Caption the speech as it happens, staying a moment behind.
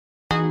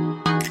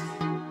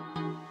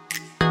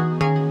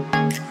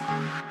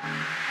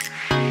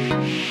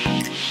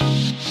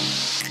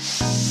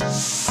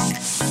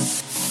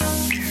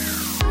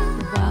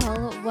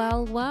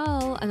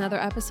Well, another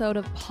episode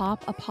of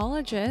Pop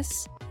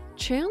Apologists.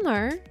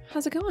 Chandler,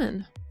 how's it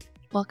going?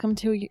 Welcome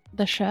to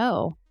the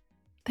show.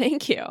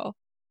 Thank you.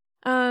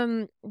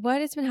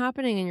 What has been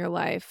happening in your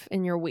life,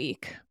 in your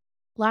week?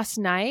 Last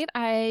night,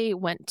 I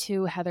went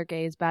to Heather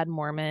Gay's Bad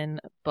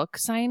Mormon book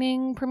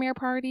signing premiere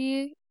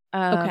party.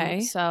 Okay.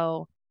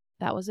 So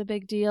that was a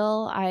big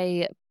deal.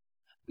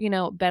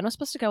 Ben was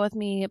supposed to go with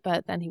me,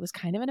 but then he was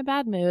kind of in a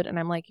bad mood. And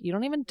I'm like, you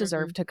don't even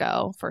deserve to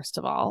go, first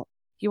of all.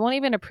 You won't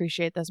even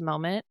appreciate this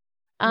moment.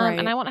 Right.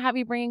 And I want to have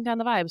you bringing down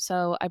the vibe.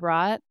 So I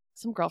brought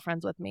some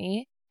girlfriends with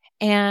me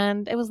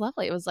and it was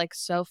lovely. It was like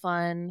so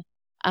fun.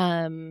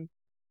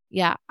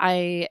 Yeah,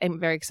 I am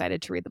very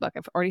excited to read the book.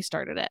 I've already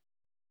started it.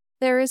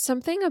 There is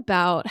something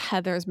about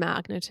Heather's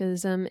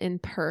magnetism in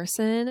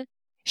person.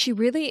 She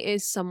really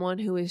is someone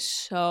who is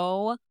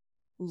so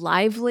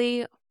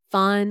lively,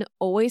 fun,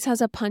 always has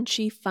a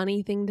punchy,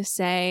 funny thing to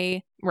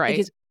say. Right.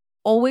 Like, is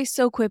always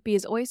so quippy,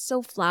 is always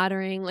so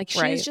flattering. Like,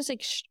 she Right. is just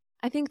like,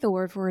 I think the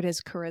word for it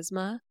is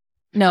charisma.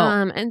 No,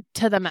 and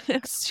to the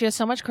max. She has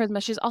so much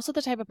charisma. She's also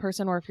the type of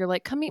person where if you're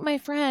like, come meet my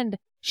friend,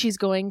 she's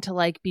going to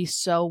like be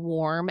so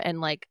warm and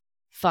like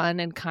fun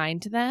and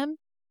kind to them.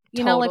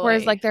 You know, like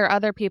whereas like there are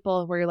other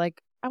people where you're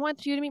like, I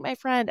want you to meet my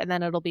friend. And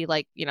then it'll be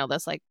like, you know,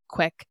 this like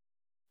quick,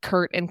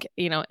 curt and,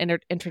 you know,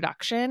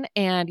 introduction.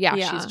 And yeah,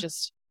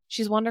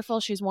 she's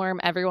wonderful. She's warm.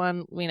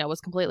 Everyone, you know,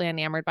 was completely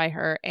enamored by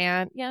her.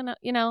 And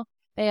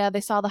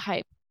they saw the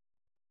hype.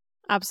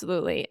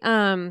 Absolutely.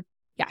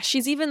 Yeah,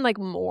 she's even like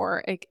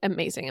more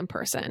amazing in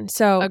person.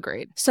 So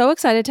agreed. So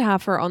excited to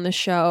have her on the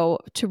show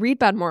to read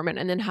Bad Mormon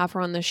and then have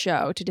her on the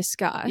show to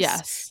discuss.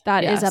 Yes.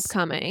 That is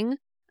upcoming.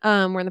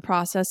 We're in the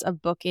process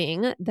of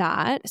booking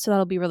that. So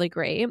that'll be really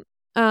great.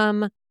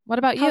 What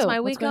about you? How's my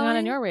week What's going on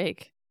in going? your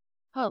week?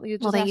 Oh, you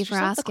just well, thank you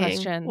asked for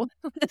yourself the asking.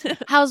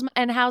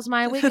 question. How's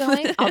my week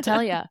going? I'll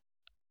tell you.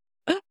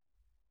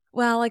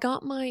 Well, I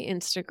got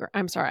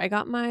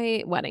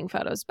my wedding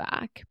photos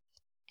back.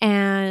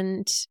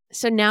 And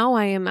so now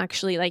I am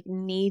actually like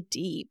knee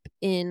deep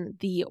in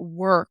the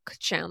work,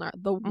 Chandler,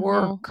 the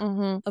work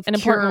of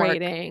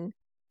curating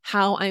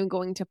how I'm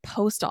going to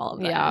post all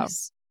of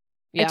this.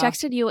 Yeah. I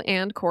texted you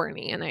and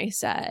Courtney and I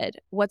said,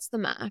 what's the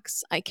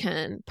max I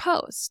can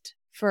post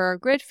for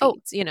grid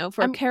feeds,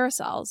 for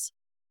carousels?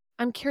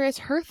 I'm curious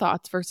her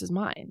thoughts versus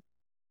mine.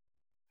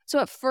 So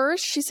at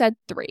first she said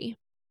 3.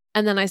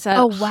 And then I said,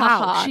 oh,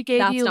 wow. She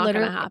gave you not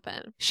going to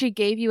happen. She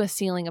gave you a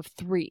ceiling of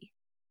 3.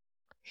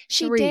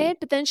 She did,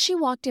 but then she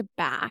walked it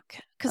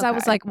back because I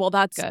was like, well,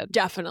 that's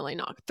definitely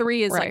not.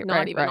 3 is like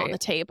not even on the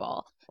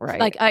table. Right.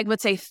 Like I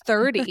would say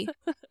 30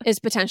 is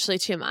potentially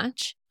too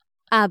much.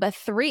 But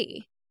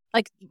 3,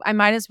 like I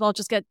might as well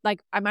just have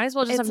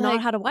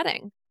not had a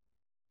wedding.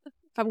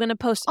 If I'm going to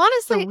post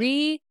honestly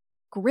 3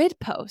 grid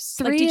posts.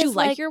 3 like, did you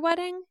like your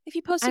wedding if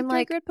you posted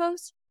 3 grid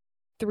posts?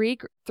 3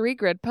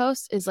 grid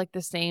posts is like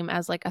the same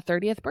as like a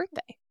 30th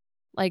birthday.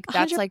 Like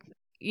that's 100- like,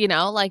 you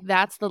know, like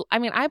that's the, I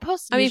mean, I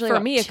post. I mean, for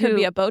me, it could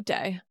be a boat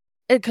day.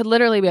 It could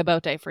literally be a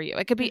boat day for you.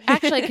 It could be,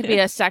 it could be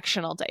a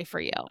sectional day for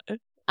you.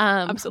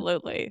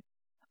 Absolutely.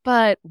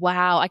 But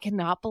wow, I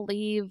cannot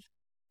believe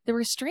the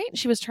restraint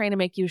she was trying to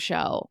make you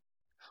show.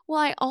 Well,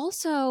 I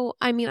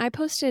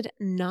posted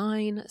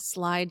 9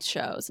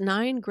 slideshows,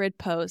 9 grid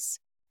posts,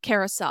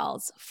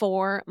 carousels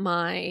for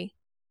my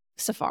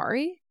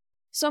Safari.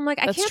 So I'm like,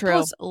 I can't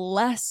post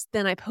less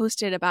than I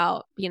posted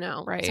about,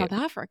 South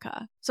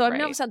Africa. So I've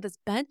now set this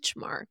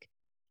benchmark.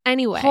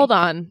 Anyway. Hold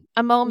on.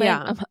 A moment.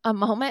 Yeah. A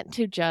moment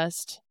to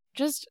just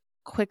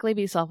quickly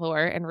be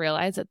self-aware and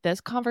realize that this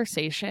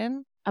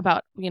conversation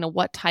about,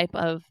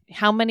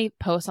 how many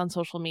posts on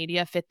social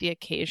media fit the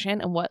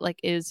occasion and what like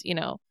is,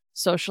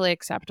 socially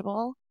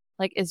acceptable,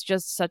 like is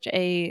just such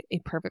a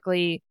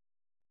perfectly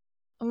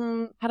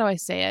how do I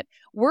say it?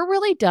 We're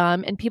really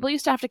dumb and people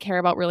used to have to care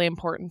about really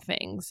important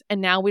things.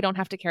 And now we don't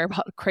have to care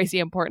about crazy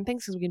important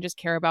things because we can just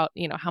care about,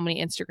 how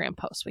many Instagram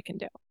posts we can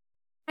do.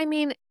 I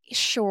mean,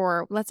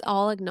 sure, let's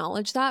all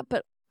acknowledge that.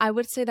 But I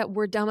would say that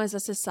we're dumb as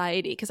a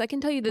society because I can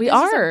tell you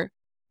that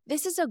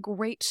this is a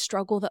great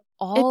struggle that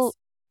all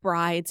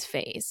brides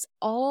face.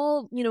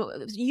 All,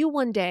 you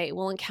one day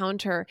will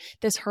encounter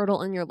this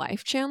hurdle in your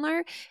life,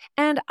 Chandler.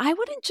 And I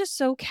wouldn't just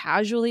so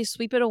casually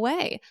sweep it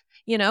away.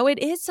 It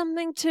is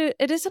something to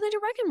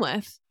reckon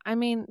with. I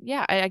mean,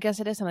 yeah, I guess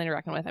it is something to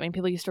reckon with. I mean,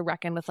 people used to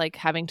reckon with like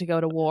having to go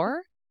to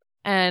war,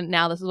 and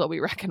now this is what we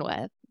reckon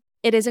with.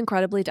 It is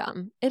incredibly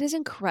dumb. It is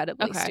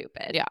incredibly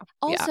stupid. Yeah.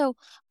 Also,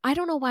 I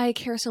don't know why I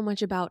care so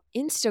much about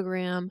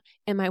Instagram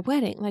and my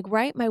wedding. Like,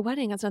 right? My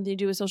wedding has nothing to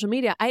do with social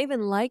media. I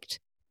even liked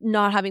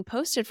not having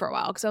posted for a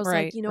while because I was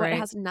like, it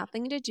has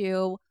nothing to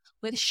do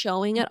with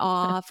showing it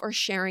off or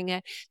sharing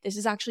it. This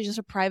is actually just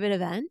a private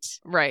event.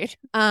 Right.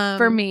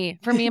 For me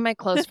and my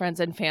close friends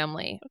and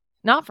family,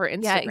 not for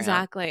Instagram.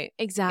 Yeah, exactly.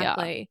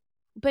 Yeah.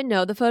 But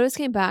no, the photos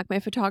came back.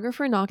 My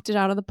photographer knocked it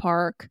out of the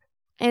park.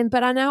 But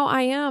now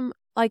I am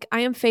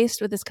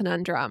faced with this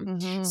conundrum.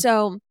 Mm-hmm.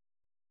 So,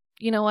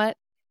 you know what?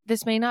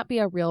 This may not be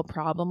a real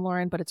problem,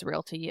 Lauren, but it's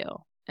real to you.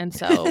 And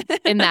so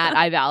in that,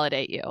 I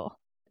validate you.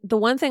 the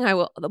one thing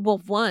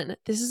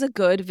this is a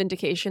good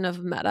vindication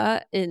of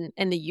Meta and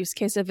the use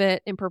case of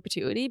it in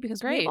perpetuity,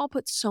 because we all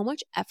put so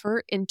much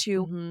effort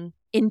into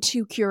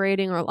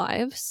curating our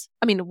lives.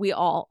 I mean,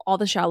 all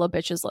the shallow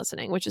bitches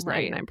listening, which is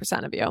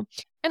 99% of you.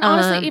 And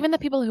honestly, even the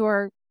people who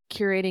are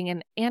curating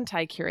an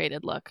anti-curated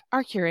look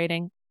are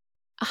curating.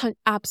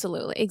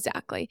 Absolutely.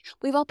 Exactly.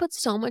 We've all put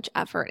so much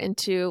effort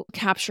into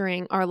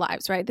capturing our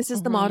lives, right? This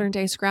is the modern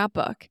day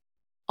scrapbook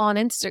on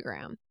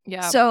Instagram.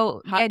 Yeah.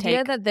 So the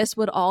idea that this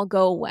would all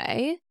go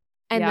away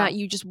and that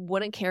you just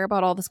wouldn't care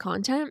about all this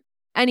content.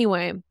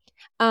 Anyway,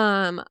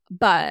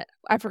 but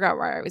I forgot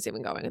where I was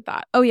even going with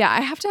that. Oh yeah,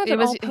 I have to have it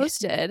all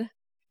posted.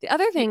 The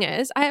other thing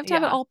is I have to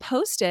have it all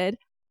posted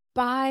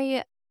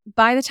by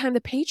the time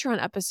the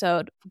Patreon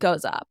episode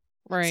goes up.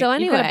 Right. So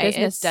anyway, you've got a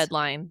business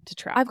deadline to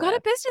track. I've got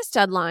a business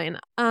deadline.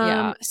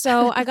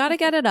 So I got to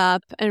get it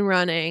up and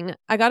running.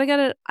 I got to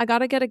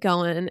get it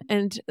going,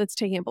 and it's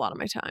taking up a lot of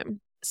my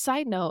time.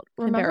 Side note,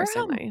 remember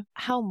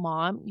how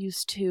mom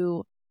used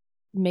to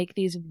make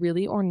these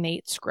really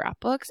ornate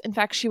scrapbooks? In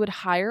fact, she would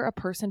hire a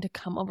person to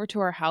come over to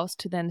our house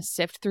to then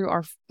sift through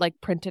our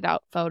like printed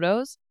out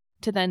photos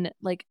to then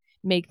like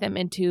make them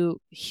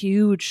into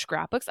huge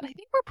scrapbooks. And I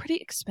think were pretty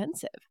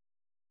expensive.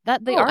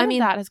 That the art of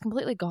that has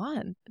completely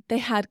gone. They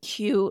had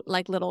cute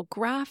like little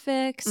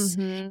graphics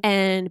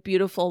and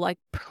beautiful like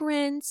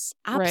prints.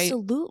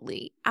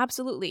 Absolutely. Right.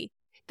 Absolutely.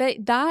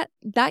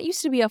 That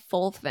used to be a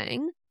full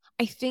thing.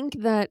 I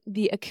think that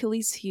the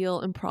Achilles heel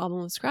and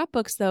problem with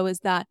scrapbooks though is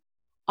that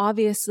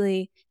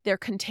obviously they're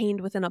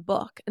contained within a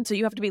book. And so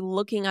you have to be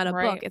looking at a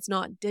book. It's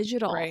not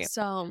digital. Right.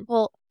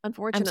 So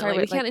unfortunately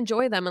we can't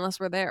enjoy them unless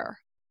we're there.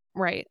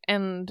 Right.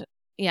 And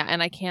yeah,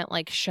 and I can't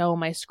like show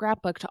my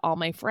scrapbook to all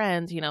my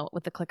friends, you know,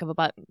 with the click of a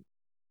button.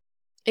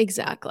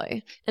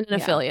 Exactly. And an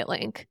affiliate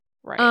link.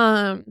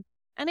 Right.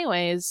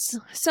 Anyways.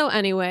 So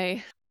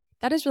anyway,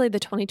 that is really the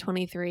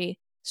 2023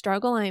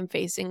 struggle I am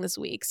facing this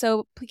week.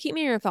 So keep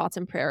me in your thoughts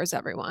and prayers,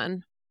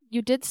 everyone.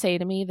 You did say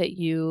to me that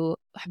you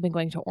have been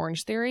going to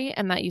Orange Theory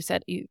and that you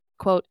said, you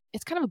quote,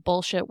 it's kind of a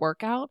bullshit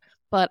workout,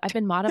 but I've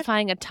been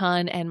modifying a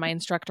ton and my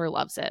instructor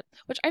loves it,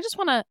 which I just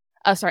want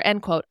to,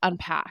 end quote,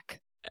 unpack.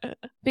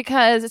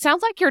 Because it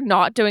sounds like you're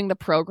not doing the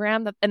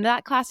program and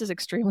that class is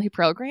extremely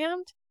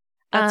programmed.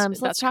 So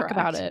let's talk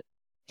about it.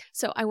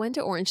 So I went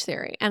to Orange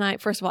Theory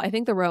and first of all, I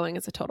think the rowing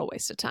is a total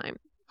waste of time.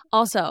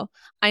 Also,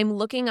 I'm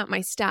looking at my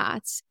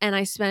stats and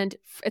it's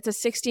a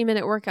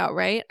 60-minute workout,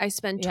 right? I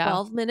spend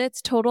 12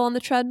 minutes total on the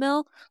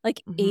treadmill,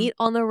 like 8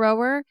 on the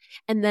rower,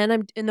 and then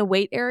I'm in the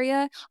weight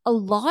area. A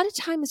lot of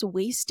time is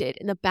wasted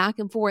in the back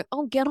and forth.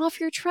 Oh, get off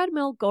your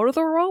treadmill, go to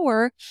the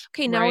rower.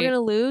 Okay, now we're going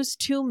to lose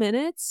 2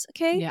 minutes,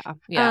 okay?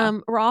 Yeah.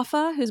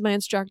 Rafa, who's my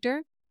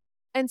instructor.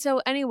 And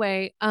so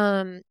anyway,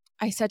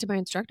 I said to my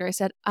instructor, I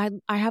said, I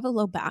have a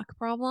low back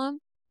problem.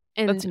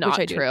 And that's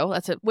not true.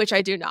 Which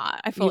I do not.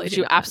 I fully do.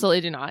 You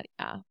absolutely do not.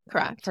 Yeah,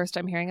 correct. First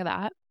time hearing of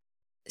that.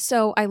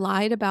 So I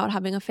lied about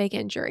having a fake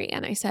injury,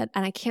 and I said,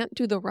 and I can't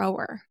do the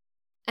rower,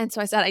 and so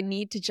I said I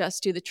need to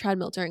just do the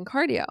treadmill during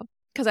cardio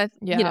because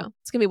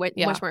it's gonna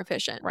be much more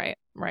efficient. Right.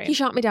 He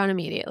shot me down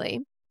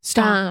immediately.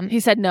 Stop. He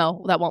said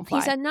no, that won't fly.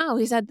 He said no.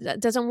 He said that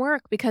doesn't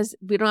work because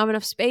we don't have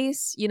enough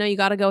space. You know, you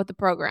got to go with the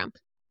program.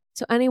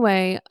 So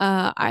anyway,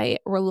 I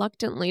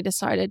reluctantly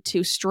decided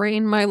to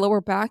strain my lower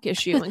back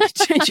issue and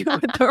continue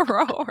with the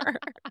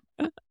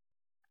rower.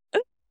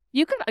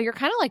 You're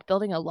kind of like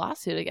building a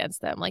lawsuit against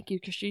them. Like you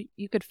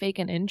could fake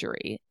an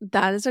injury.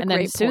 That is a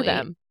great sue point.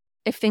 Them.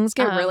 If things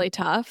get really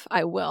tough,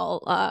 I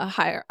will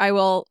I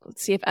will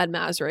see if Ed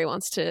Masry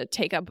wants to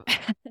take up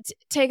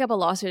a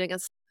lawsuit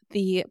against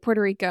the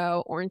Puerto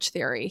Rico Orange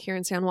Theory here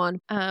in San Juan.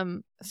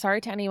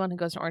 Sorry to anyone who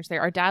goes to Orange Theory.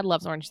 Our dad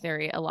loves Orange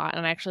Theory a lot,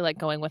 and I actually like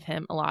going with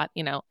him a lot,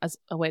 you know, as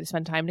a way to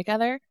spend time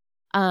together.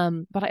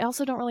 But I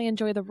also don't really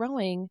enjoy the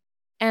rowing.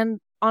 And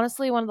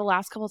honestly, one of the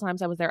last couple of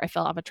times I was there, I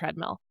fell off a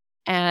treadmill.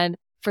 And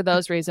for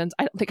those reasons,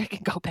 I don't think I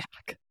can go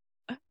back.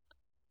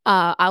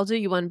 I'll do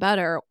you one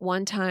better.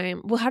 One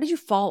time, well, how did you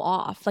fall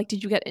off? Like,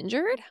 did you get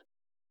injured?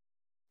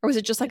 Or was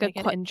it just like a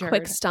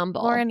quick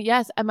stumble? Lauren,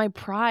 yes. And my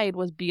pride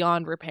was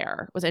beyond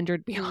repair, was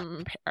injured beyond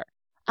repair.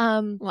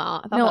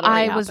 Well,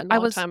 I was a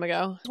long time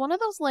ago. It was one of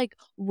those like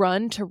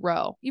run to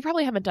row. You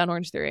probably haven't done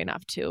Orange Theory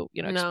enough to,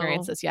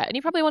 experience this yet. And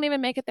you probably won't even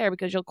make it there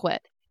because you'll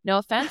quit. No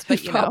offense,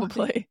 but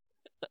probably.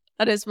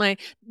 That is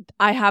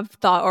I have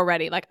thought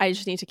already, like I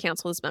just need to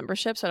cancel this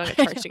membership so I don't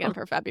get charged again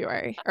for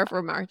February or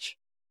for March.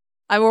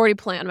 I've already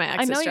planned my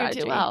exit strategy. I know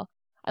you too well.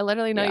 I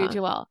literally know you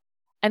too well.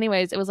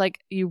 Anyways, it was like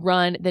you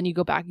run, then you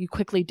go back, you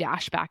quickly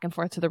dash back and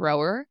forth to the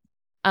rower.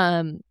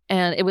 And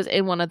it was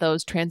in one of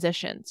those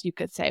transitions, you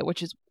could say,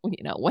 which is, when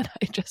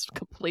I just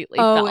completely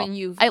fell. And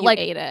you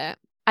ate it.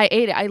 I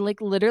ate it. I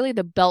like literally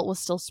the belt was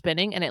still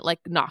spinning and it like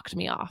knocked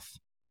me off.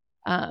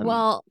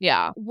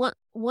 Yeah.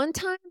 One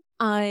time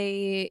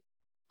I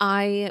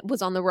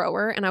was on the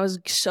rower and I was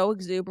so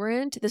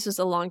exuberant. This was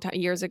a long time,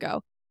 years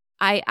ago.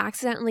 I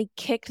accidentally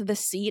kicked the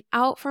seat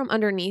out from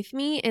underneath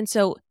me. And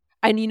so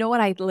And you know what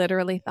I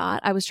literally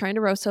thought? I was trying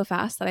to row so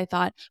fast that I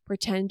thought,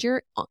 pretend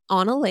you're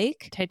on a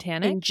lake.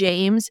 Titanic? And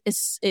James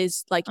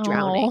is like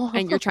drowning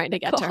and you're trying to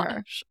get to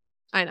her.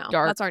 I know.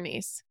 Dark. That's our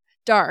niece.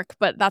 Dark,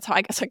 but that's how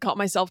I guess I got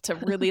myself to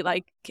really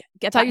like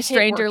get how you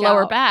strained your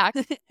lower back.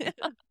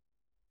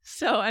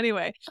 So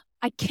anyway,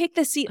 I kicked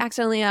the seat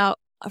accidentally out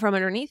from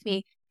underneath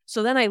me.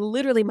 So then I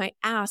literally, my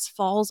ass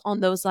falls on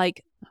those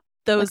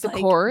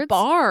cords?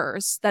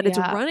 Bars that it's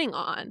running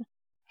on.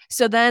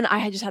 So then I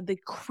had just had the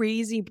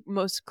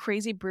most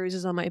crazy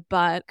bruises on my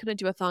butt. Couldn't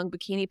do a thong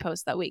bikini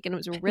post that week. And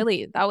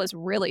that was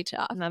really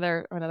tough.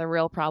 Another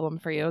real problem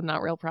for you,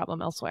 not real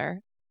problem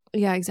elsewhere.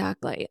 Yeah,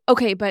 exactly.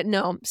 Okay, but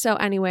no. So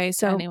anyways,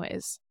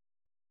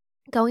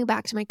 going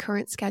back to my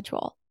current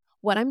schedule,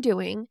 what I'm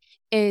doing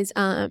is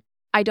I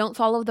don't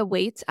follow the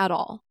weights at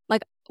all.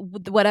 Like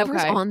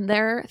whatever's on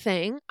their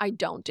thing, I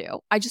don't do.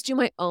 I just do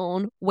my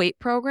own weight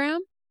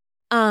program.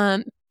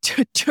 So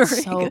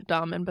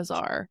dumb and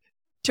bizarre.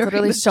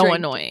 Literally so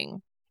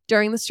annoying.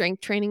 During the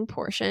strength training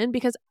portion,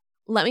 because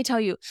let me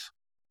tell you,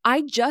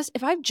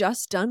 if I've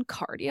just done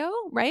cardio,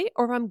 right?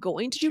 Or if I'm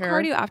going to do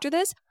cardio after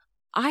this,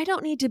 I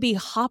don't need to be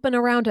hopping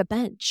around a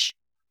bench.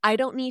 I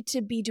don't need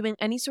to be doing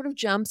any sort of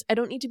jumps. I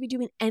don't need to be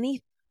doing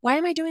any. Why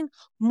am I doing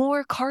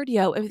more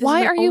cardio? If this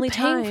Why is are you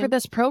paying for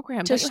this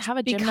program? Don't you have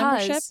a gym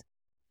membership?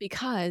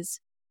 Because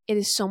it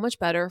is so much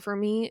better for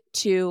me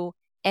to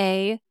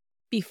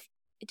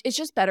it's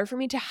just better for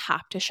me to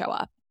have to show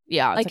up.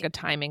 Yeah, it's like a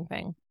timing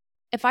thing.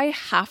 If I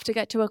have to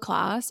get to a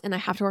class and I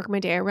have to work my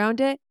day around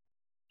it,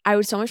 I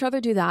would so much rather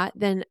do that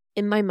than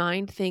in my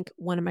mind think,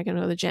 when am I going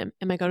to go to the gym?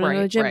 Am I going to go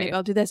to the gym? Maybe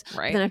I'll do this. Then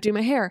I have to do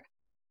my hair.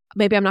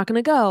 Maybe I'm not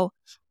going to go.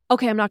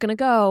 Okay, I'm not going to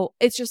go.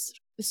 It's just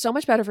so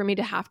much better for me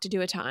to have to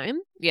do a time.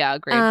 Yeah,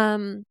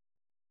 agreed.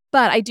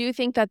 But I do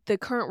think that the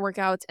current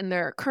workouts in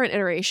their current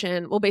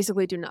iteration will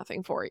basically do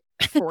nothing for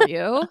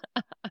you.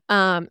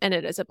 And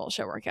it is a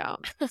bullshit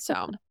workout.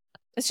 So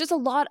it's just a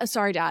lot of,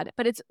 sorry, Dad,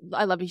 but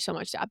I love you so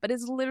much, Dad, but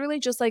it's literally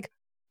just like,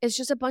 it's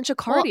just a bunch of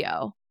cardio.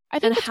 Well, I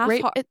think it's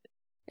great.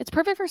 It's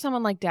perfect for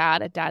someone like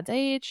Dad at Dad's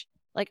age.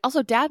 Like,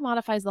 also, Dad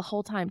modifies the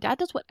whole time. Dad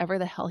does whatever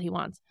the hell he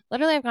wants.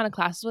 Literally, I've gone to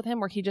classes with him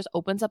where he just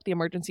opens up the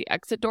emergency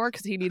exit door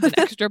because he needs an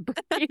extra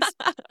brace.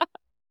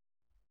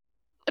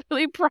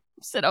 Literally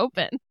props it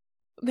open.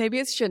 Maybe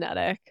it's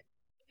genetic.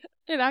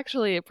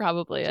 It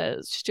probably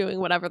is. Just doing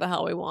whatever the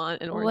hell we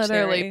want in Orange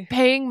Literally Theory.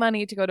 Paying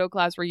money to go to a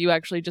class where you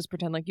actually just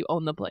pretend like you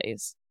own the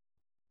place.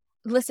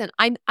 Listen,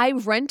 I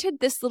rented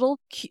this little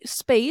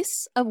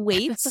space of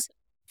weights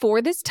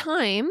for this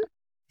time,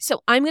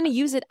 so I'm going to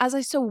use it as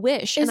I so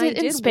wish. Is it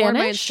in Spanish? Warn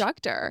my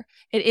instructor.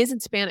 It is in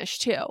Spanish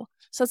too.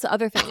 So that's the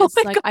other thing. It's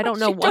like, I don't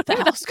know what the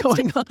hell's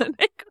going on.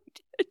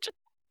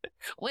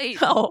 Wait,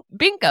 no.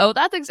 Bingo.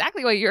 That's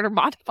exactly why you're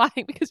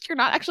modifying, because you're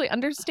not actually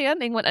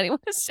understanding what anyone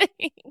is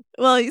saying.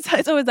 Well,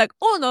 it's always like,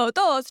 uno,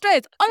 dos,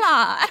 tres,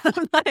 hola. And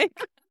I'm like,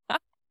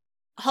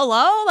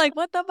 hello? Like,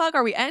 what the fuck?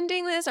 Are we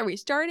ending this? Are we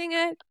starting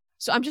it?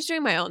 So I'm just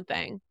doing my own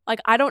thing.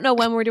 Like, I don't know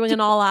when we're doing an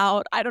all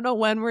out. I don't know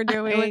when we're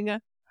doing.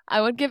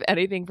 I would give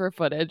anything for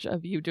footage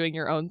of you doing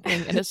your own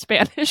thing in a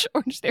Spanish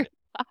Orange Theory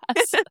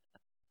class.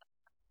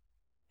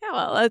 Yeah,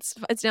 well,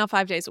 it's now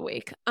 5 days a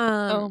week.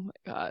 Oh my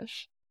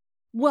gosh.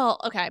 Well,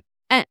 okay.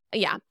 And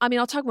yeah, I mean,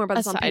 I'll talk more about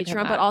this on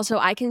Patreon, but also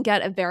I can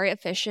get a very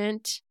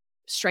efficient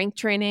strength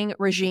training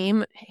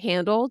regime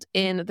handled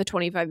in the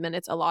 25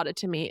 minutes allotted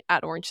to me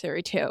at Orange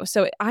Theory too.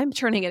 So I'm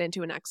turning it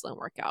into an excellent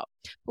workout.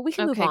 But we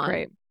can move on.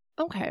 Great.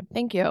 Okay.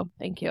 Thank you.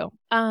 You're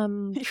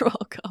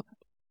welcome.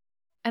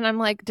 And I'm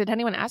like, did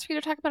anyone ask you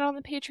to talk about it on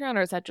the Patreon,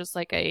 or is that just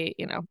like a,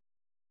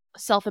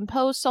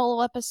 self-imposed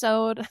solo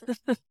episode?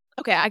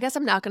 Okay, I guess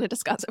I'm not going to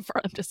discuss it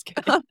further. I'm just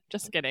kidding.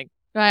 Just kidding.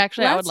 No,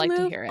 I would like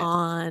to hear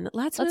it.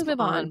 Let's move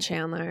on,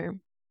 Chandler.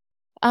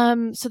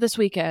 So this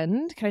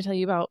weekend, can I tell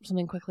you about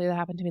something quickly that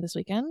happened to me this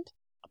weekend?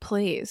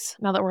 Please.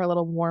 Now that we're a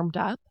little warmed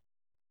up.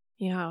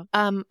 Yeah.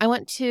 I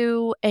went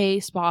to a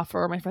spa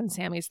for my friend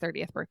Sammy's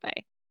 30th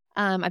birthday.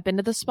 I've been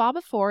to the spa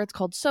before. It's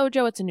called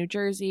Sojo. It's in New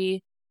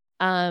Jersey.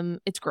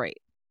 It's great.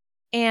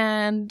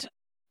 And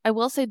I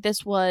will say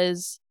this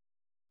was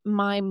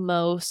my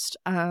most,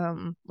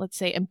 let's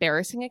say,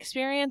 embarrassing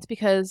experience,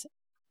 because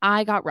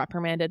I got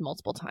reprimanded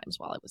multiple times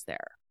while I was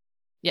there.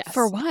 Yes.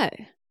 For what?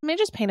 Let me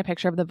just paint a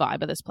picture of the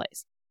vibe of this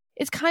place.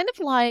 It's kind of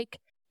like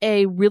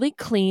a really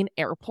clean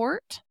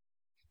airport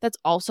that's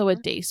also a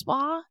day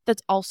spa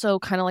that's also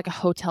kind of like a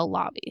hotel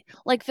lobby.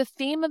 Like, the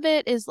theme of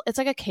it is, it's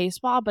like a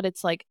K-spa, but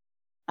it's like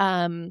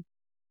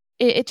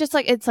it's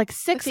like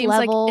 6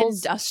 levels. Like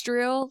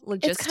industrial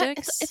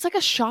logistics. It's like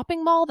a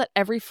shopping mall that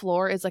every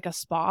floor is like a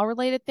spa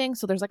related thing.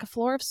 So there's like a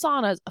floor of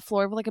saunas, a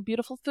floor of like a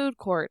beautiful food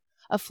court,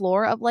 a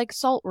floor of like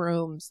salt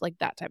rooms, like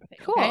that type of thing.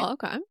 Cool.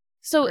 Okay.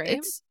 So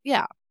it's,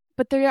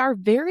 but they are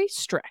very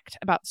strict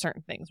about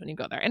certain things when you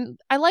go there. And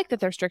I like that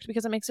they're strict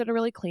because it makes it a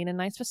really clean and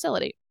nice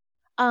facility.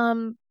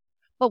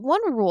 But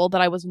one rule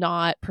that I was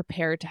not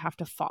prepared to have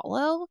to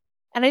follow,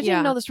 and I didn't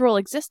even know this rule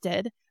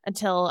existed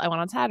until I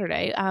went on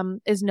Saturday,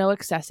 is no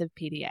excessive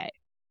PDA.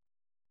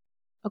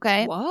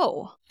 Okay?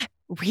 Whoa.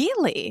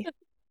 Really?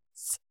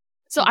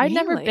 So I've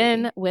never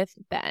been with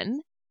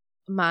Ben,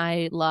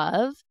 my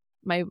love,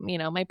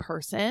 my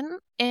person.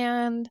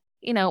 And,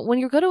 when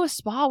you go to a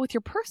spa with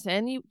your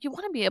person, you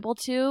want to be able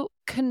to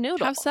canoodle.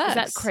 Have sex. Is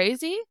that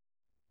crazy?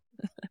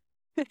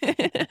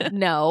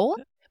 No.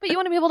 But you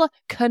want to be able to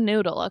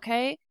canoodle,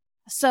 okay?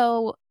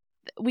 So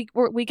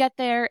we get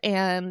there,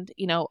 and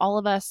all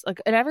of us, like,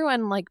 and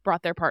everyone like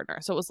brought their partner,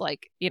 so it was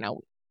like it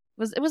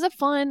was a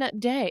fun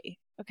day.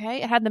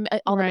 Okay, it had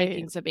all the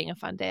makings of being a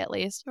fun day, at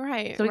least.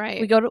 Right. So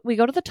we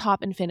go to the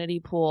top infinity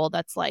pool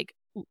that's like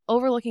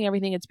overlooking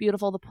everything. It's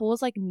beautiful. The pool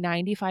is like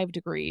 95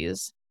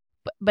 degrees,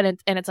 but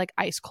it's like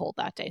ice cold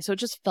that day, so it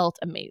just felt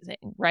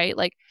amazing, right?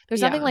 Like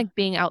there's nothing like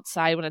being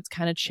outside when it's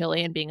kind of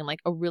chilly and being in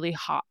like a really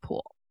hot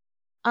pool.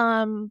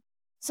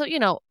 So,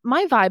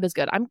 my vibe is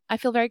good. I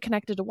feel very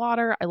connected to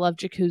water. I love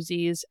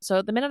jacuzzis.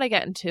 So the minute I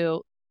get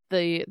into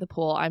the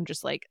pool, I'm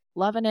just like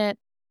loving it.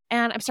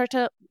 And I start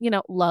to,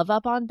 love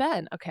up on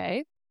Ben.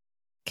 Okay.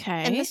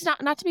 And this is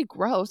not to be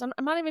gross. I'm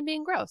not even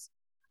being gross.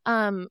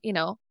 And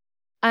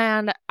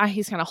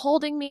he's kind of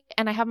holding me,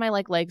 and I have my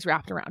like legs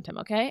wrapped around him.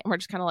 Okay. And we're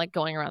just kind of like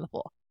going around the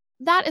pool.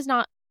 That is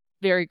not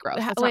very gross.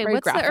 Wait,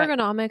 what's graphic. The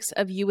ergonomics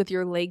of you with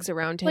your legs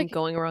around him, like,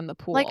 going around the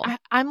pool? Like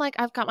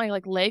I've got my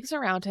like legs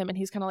around him, and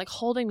he's kind of like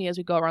holding me as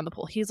we go around the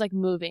pool. He's like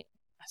moving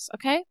us,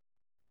 okay?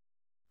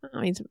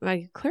 Oh, he's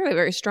like clearly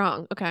very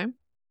strong. Okay.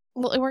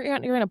 Well, you're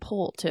in a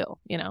pool too,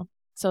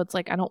 so it's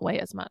like I don't weigh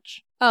as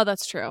much. Oh,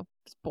 that's true.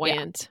 It's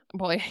buoyant.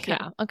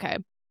 Yeah. Okay.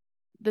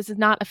 This is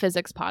not a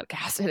physics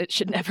podcast, and it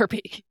should never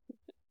be.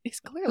 He's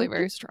clearly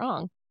very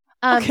strong.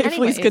 Okay,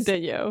 anyways, please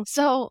continue.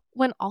 So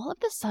when all of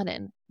a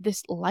sudden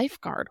this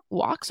lifeguard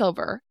walks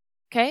over,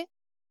 okay,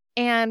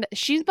 and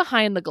she's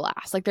behind the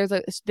glass, like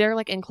they're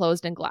like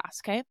enclosed in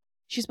glass, okay.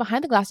 She's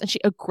behind the glass, and she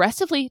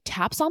aggressively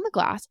taps on the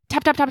glass,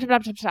 tap tap tap tap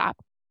tap tap tap,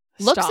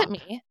 looks at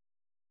me,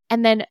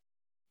 and then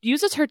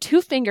uses her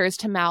 2 fingers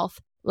to mouth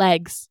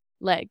legs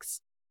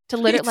to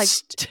literally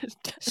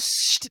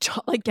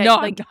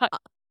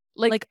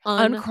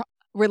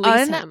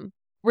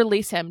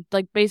release him,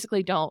 like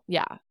basically don't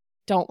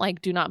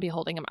do not be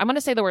holding him. I'm going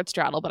to say the word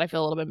straddle, but I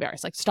feel a little bit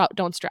embarrassed. Like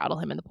don't straddle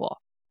him in the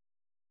pool.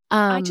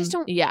 I just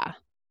don't. Yeah.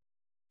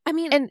 I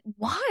mean, and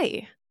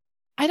why?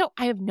 I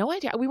have no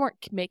idea. We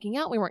weren't making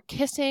out. We weren't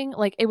kissing.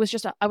 Like it was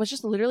just, I was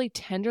just literally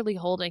tenderly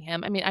holding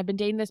him. I mean, I've been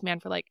dating this man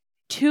for like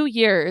 2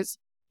 years,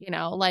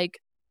 like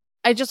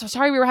I just was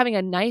sorry we were having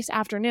a nice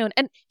afternoon.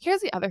 And here's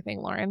the other thing,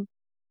 Lauren.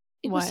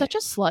 It was such a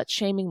slut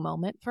shaming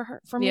moment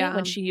for me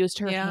when she used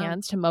her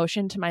hands to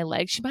motion to my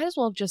legs. She might as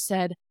well have just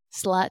said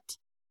slut,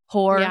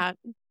 whore. Yeah.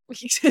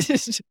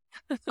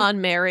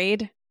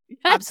 Unmarried. Yes.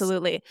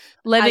 Absolutely.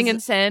 Living in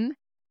sin.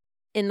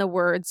 In the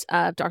words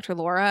of Dr.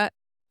 Laura,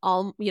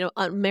 all,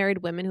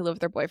 unmarried women who live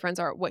with their boyfriends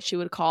are what she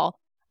would call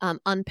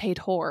unpaid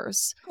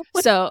whores.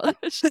 So,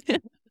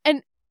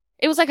 and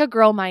it was like a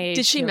girl my age.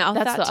 Did she mouth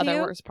That's that the to other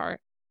you? worst part.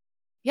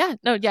 Yeah.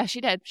 No, yeah, she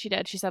did.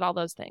 She said all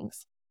those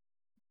things.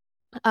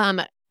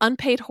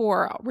 Unpaid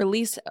whore,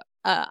 release,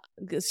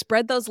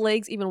 spread those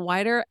legs even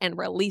wider and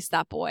release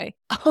that boy.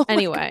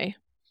 Anyway.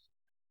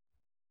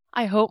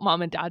 I hope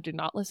mom and dad do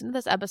not listen to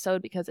this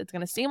episode, because it's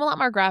going to seem a lot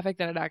more graphic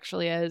than it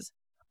actually is.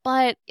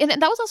 But and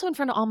that was also in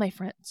front of all my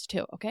friends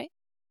too, okay?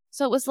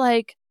 So it was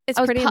like, it's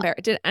pretty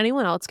embarrassing. Did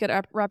anyone else get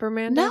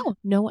reprimanded?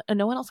 No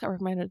one else got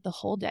reprimanded the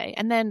whole day.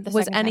 And then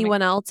was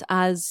anyone else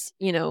as,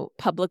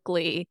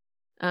 publicly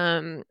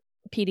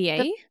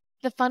PDA?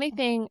 The funny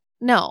thing,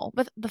 no,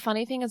 but the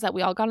funny thing is that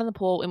we all got in the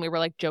pool and we were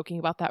like joking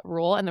about that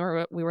rule, and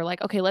then we were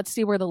like, okay, let's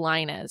see where the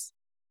line is.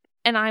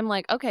 And I'm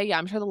like, okay, yeah,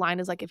 I'm sure the line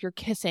is like if you're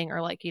kissing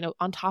or like,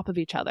 on top of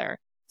each other.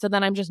 So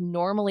then I'm just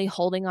normally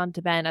holding on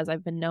to Ben, as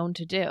I've been known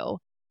to do.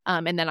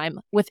 And then I'm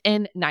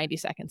within 90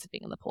 seconds of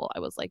being in the pool, I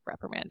was like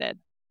reprimanded.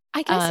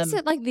 I guess is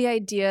it like the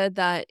idea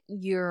that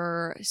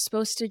you're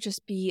supposed to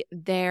just be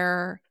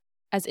there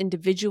as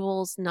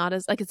individuals, not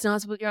as like,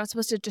 you're not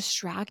supposed to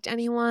distract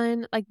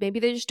anyone. Like maybe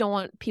they just don't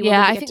want people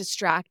to get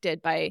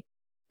distracted by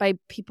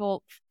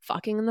people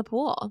fucking in the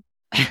pool.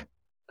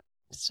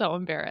 So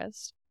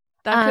embarrassed.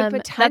 That could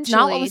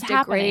potentially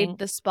degrade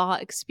the spa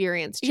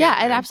experience. Yeah,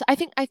 and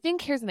absolutely. I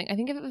think here's the thing. I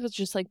think if it was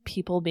just like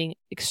people being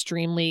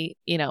extremely,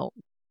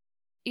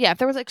 if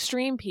there was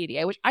extreme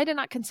PDA, which I did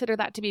not consider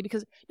that to be,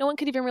 because no one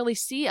could even really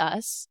see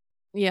us.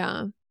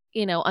 Yeah,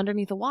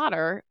 underneath the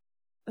water.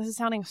 This is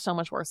sounding so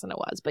much worse than it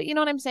was, but you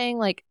know what I'm saying?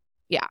 Like,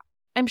 yeah,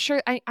 I'm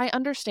sure I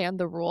understand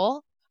the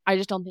rule. I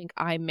just don't think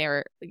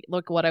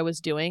what I was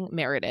doing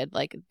merited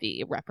like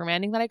the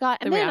reprimanding that I got.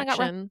 And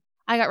then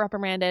I got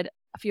reprimanded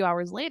a few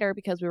hours later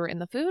because we were in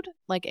the food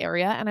like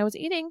area and I was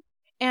eating,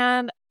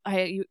 and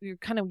you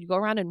go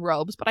around in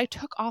robes, but I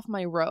took off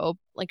my robe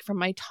like from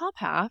my top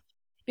half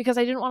because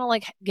I didn't want to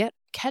like get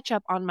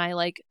ketchup on my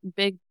like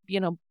big,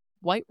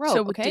 white robe.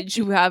 So did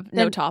you have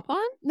no top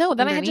on? No,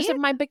 then I had just had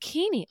my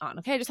bikini on.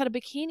 Okay, I just had a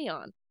bikini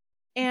on.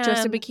 And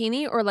just a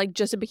bikini, or like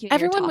just a bikini on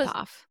your top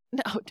half?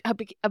 No, a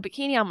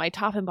bikini on my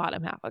top and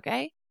bottom half,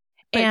 okay?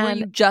 But were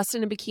you just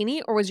in a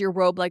bikini, or was your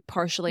robe like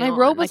partially on? My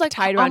robe was like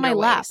tied on around my your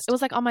lap. waist? It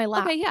was like on my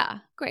lap. Okay, yeah.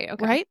 Great.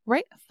 Okay.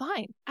 Right?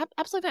 Fine.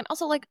 Absolutely fine.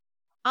 Also, like,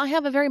 I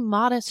have a very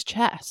modest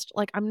chest.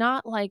 Like, I'm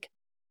not like,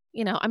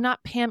 I'm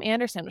not Pam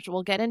Anderson, which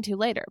we'll get into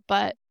later.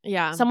 But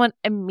yeah, someone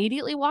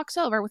immediately walks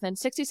over within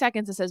 60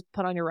 seconds and says,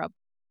 "Put on your robe."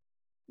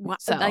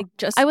 So like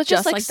I was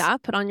just like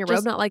that. Put on your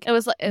robe, not like it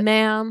was like,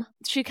 ma'am.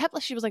 She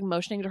was like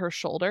motioning to her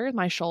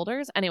my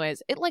shoulders.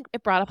 Anyways, it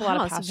brought up a lot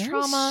of past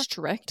trauma.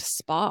 Strict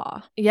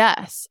spa.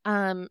 Yes.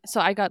 So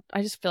I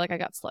just feel like I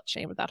got slut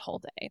shamed that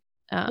whole day.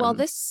 Well,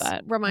 this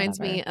reminds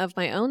me of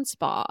my own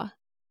spa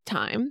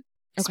time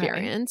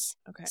experience.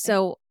 Okay.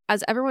 So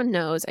as everyone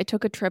knows, I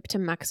took a trip to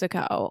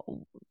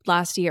Mexico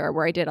last year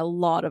where I did a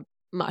lot of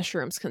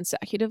mushrooms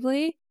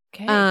consecutively.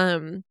 Okay.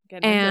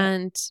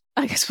 And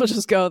I guess we'll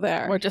just go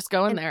there. We're just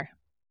going there.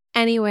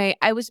 Anyway,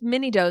 I was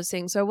mini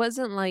dosing, so I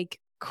wasn't like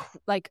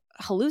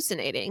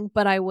hallucinating,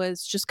 but I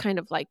was just kind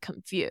of like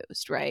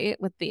confused, right?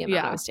 With the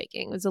amount I was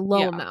taking. It was a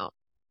low amount.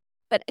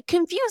 But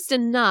confused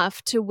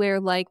enough to where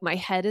like my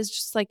head is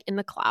just like in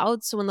the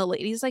clouds. So when the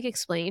ladies like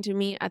explained to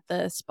me at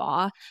the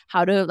spa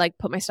how to like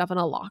put my stuff in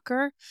a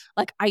locker,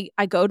 like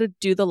I go to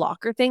do the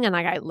locker thing and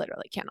like I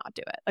literally cannot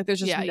do it. Like there's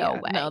just no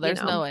way. No,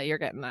 there's no way you're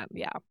getting that.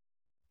 Yeah.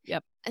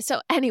 Yep.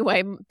 So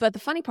anyway, but the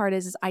funny part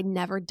is I'd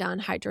never done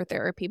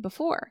hydrotherapy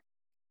before.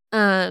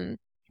 And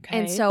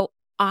so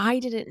I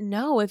didn't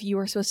know if you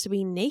were supposed to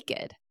be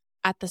naked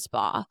at the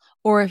spa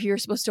or if you're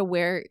supposed to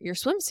wear your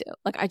swimsuit.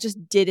 Like I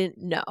just didn't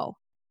know.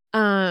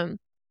 And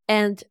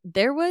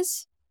there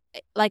was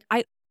like,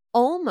 I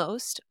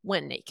almost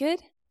went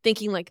naked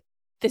thinking like,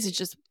 this is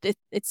just,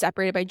 it's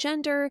separated by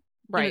gender.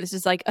 Right. This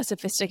is like a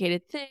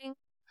sophisticated thing.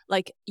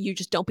 Like you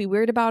just don't be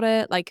weird about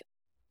it. Like,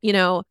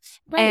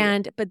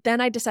 right. But then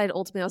I decided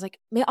ultimately, I was like,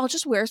 I'll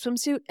just wear a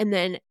swimsuit. And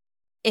then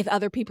if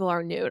other people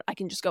are nude, I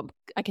can take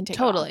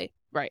it off.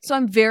 Right. So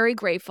I'm very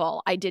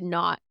grateful I did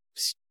not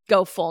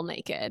go full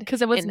naked.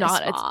 Because it was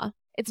not,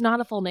 it's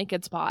not a full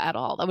naked spa at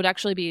all. That would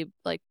actually be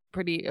like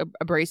pretty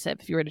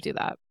abrasive if you were to do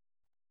that.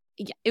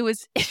 Yeah,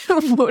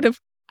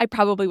 I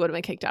probably would have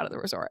been kicked out of the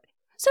resort.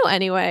 So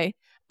anyway,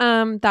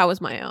 that was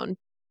my own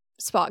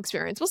spa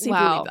experience. We'll see if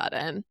we leave that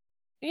in.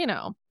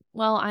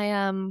 Well,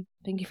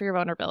 thank you for your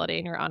vulnerability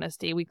and your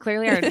honesty. We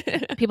clearly are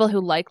people who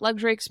like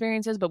luxury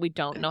experiences, but we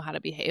don't know how to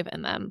behave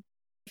in them.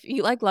 If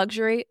you like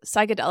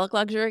psychedelic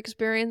luxury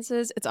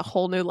experiences, it's a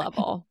whole new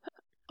level.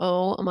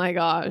 Oh my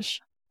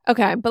gosh.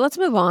 Okay, but let's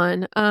move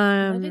on.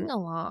 Moving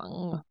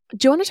along.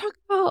 Do you want to talk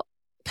about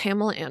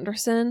Pamela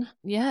Anderson?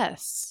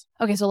 Yes.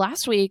 Okay, so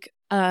last week,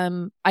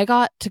 I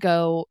got to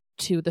go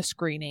to the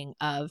screening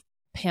of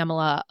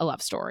Pamela: A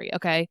Love Story.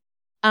 Okay.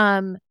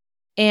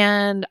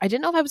 And I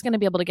didn't know if I was going to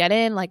be able to get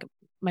in. Like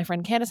my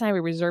friend Candace and I, we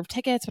reserved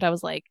tickets, but I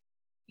was like,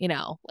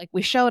 like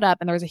we showed up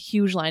and there was a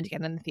huge line to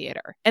get in the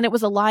theater. And it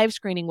was a live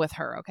screening with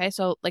her. Okay.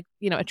 So like,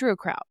 it drew a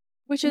crowd.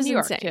 Which is New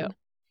York insane. Too.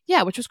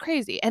 Yeah, which was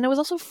crazy. And it was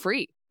also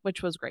free,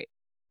 which was great.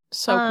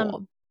 So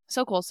cool.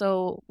 So cool.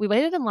 So we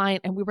waited in line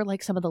and we were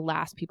like some of the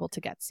last people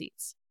to get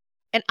seats.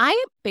 And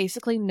I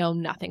basically know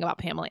nothing about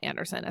Pamela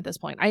Anderson at this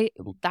point.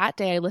 That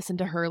day I listened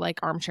to her like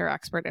armchair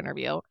expert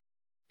interview.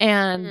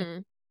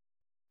 And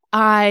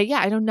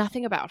I know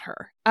nothing about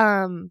her.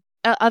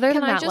 Other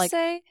than that, can I just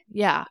say?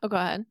 Yeah. Oh, go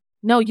ahead.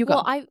 No, you go.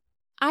 Well,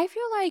 I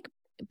feel like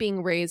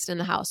being raised in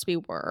the house we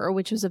were,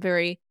 which was a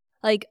very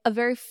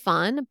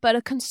fun but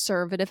a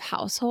conservative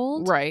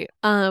household, right?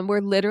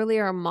 Where literally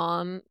our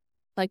mom,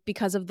 like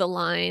because of the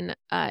line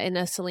in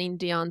a Celine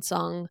Dion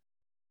song,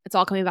 "It's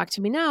All Coming Back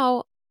to Me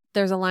Now."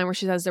 There's a line where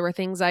she says, "There were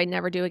things I'd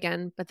never do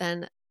again," but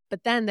then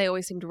they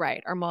always seemed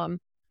right. Our mom,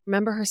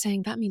 remember her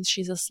saying that means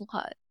she's a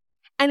slut.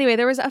 Anyway,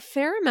 there was a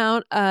fair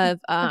amount of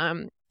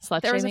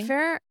slut there shaming? Was a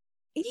fair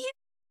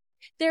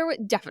there were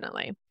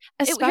definitely,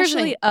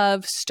 especially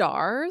of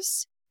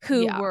stars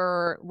who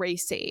were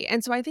racy.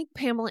 And so I think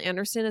Pamela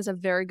Anderson is a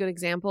very good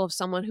example of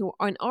someone who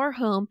in our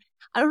home,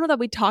 I don't know that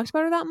we talked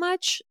about her that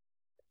much,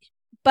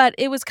 but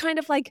it was kind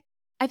of like,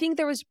 I think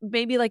there was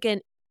maybe like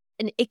an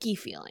icky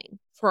feeling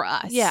for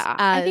us. Yeah.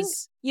 I think,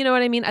 you know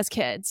what I mean? As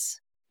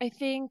kids. I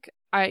think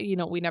we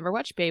never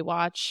watched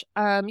Baywatch.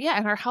 And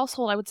our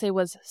household, I would say,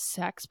 was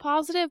sex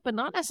positive, but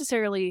not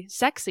necessarily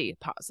sexy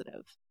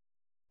positive.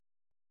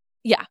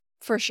 Yeah,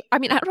 for sure. I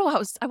mean, I don't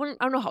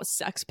know how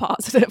sex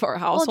positive our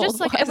household just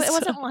like was. It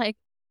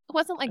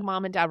wasn't like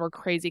mom and dad were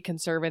crazy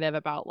conservative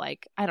about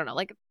like, I don't know,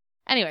 like,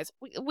 anyways,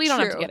 we don't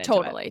have to get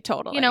into it.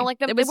 Totally.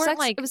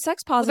 It was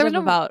sex positive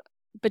about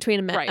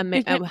between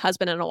a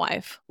husband and a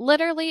wife.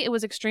 Literally, it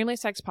was extremely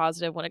sex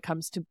positive when it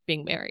comes to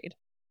being married.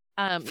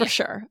 For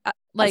sure.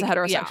 Like a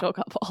heterosexual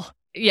couple.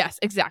 Yes,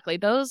 exactly.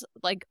 Those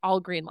like all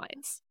green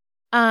lines.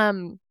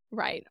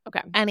 Right.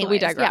 Okay. Anyway, we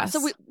digress.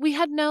 Yeah, so we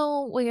had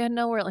no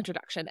real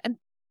introduction. And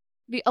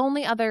the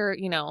only other,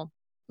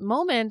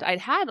 moment I'd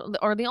had,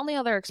 or the only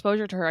other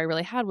exposure to her I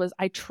really had, was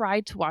I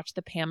tried to watch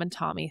the Pam and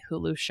Tommy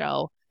Hulu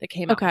show that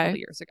came out a couple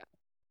years ago.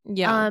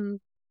 Yeah.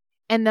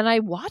 And then I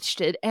watched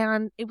it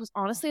and it was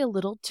honestly a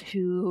little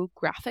too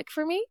graphic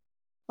for me.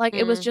 Like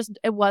it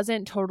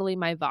wasn't totally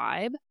my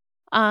vibe.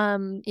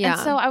 And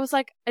so I was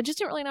like, I just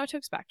didn't really know what to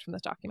expect from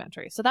this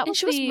documentary. So that was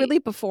she was really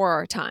before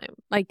our time.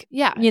 Like,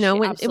 yeah, you know,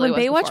 when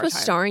Baywatch was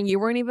starring, you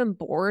weren't even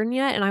born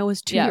yet, and I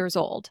was 2 years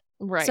old.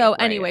 Right. So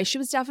anyway, she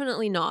was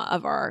definitely not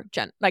of our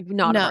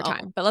of our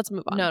time. But let's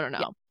move on.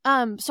 No.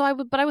 Yeah. So I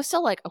was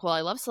still like, well,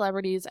 I love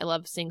celebrities. I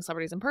love seeing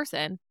celebrities in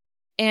person.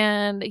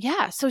 And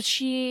yeah, so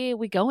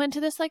we go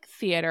into this like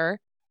theater,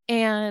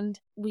 and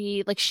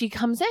she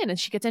comes in and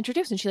she gets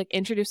introduced, and she like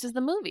introduces the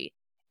movie,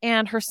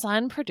 and her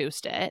son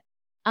produced it.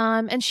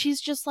 And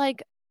she's just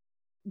like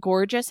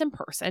gorgeous in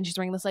person. She's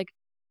wearing this like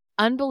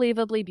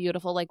unbelievably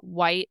beautiful like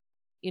white,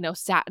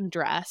 satin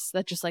dress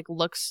that just like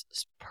looks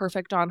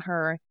perfect on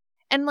her.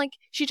 And like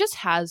she just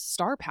has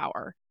star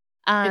power.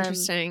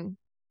 Interesting.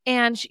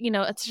 And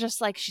it's just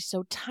like she's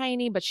so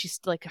tiny, but she's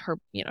like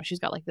she's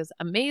got like this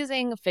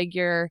amazing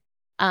figure.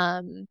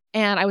 And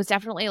I was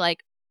definitely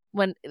like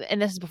and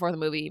this is before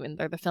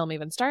the film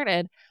even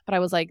started, but I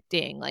was like,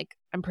 dang, like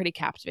I'm pretty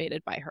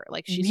captivated by her.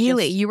 Like she's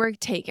really, you were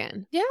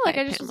taken. Yeah, like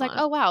I just was like,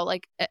 oh wow.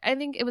 Like I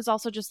think it was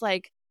also just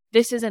like,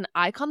 this is an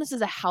icon. This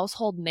is a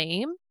household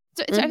name.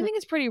 So I think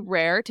it's pretty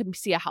rare to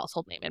see a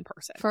household name in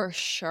person. For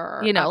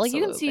sure. Like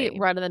you can see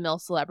run of the mill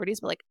celebrities,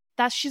 but like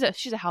she's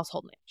a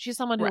household name. She's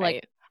someone who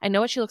like, I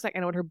know what she looks like. I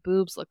know what her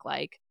boobs look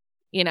like.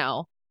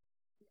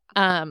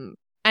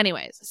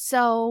 Anyways,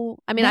 so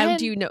I mean,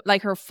 do you know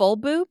like her full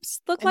boobs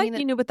look like?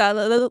 You knew what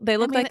they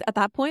looked like at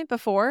that point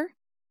before,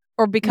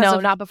 or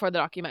because not before the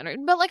documentary.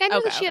 But like I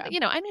knew that she had,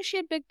 I knew she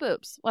had big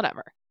boobs.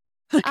 Whatever.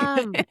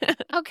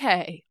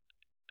 Okay.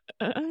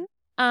 Okay.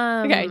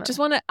 I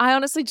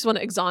honestly just want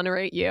to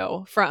exonerate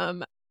you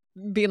from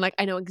being like,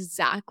 I know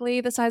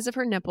exactly the size of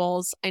her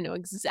nipples. I know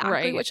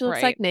exactly what she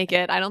looks like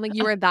naked. I don't think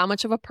you were that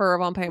much of a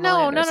perv on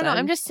Pamela Anderson. No.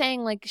 I'm just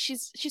saying, like,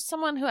 she's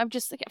someone who I've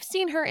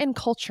seen her in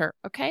culture.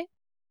 Okay,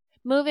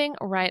 moving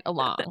right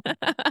along.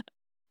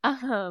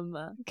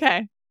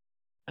 Okay.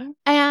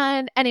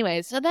 And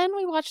anyways, so then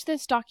we watched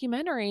this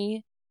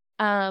documentary,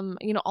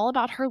 all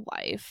about her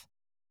life,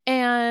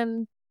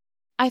 and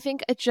I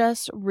think it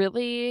just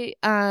really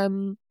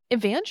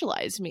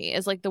evangelized me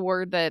is like the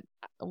word that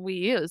we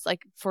use,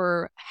 like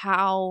for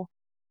how.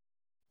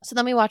 So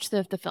then we watched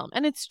the film,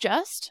 and it's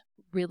just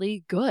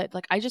really good.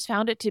 Like I just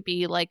found it to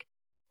be like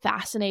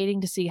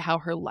fascinating to see how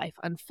her life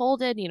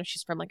unfolded.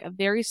 She's from like a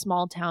very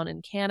small town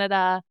in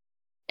Canada,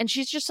 and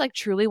she's just like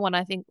truly one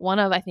of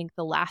the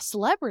last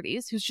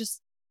celebrities who's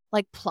just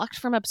like plucked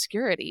from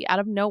obscurity out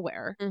of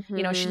nowhere.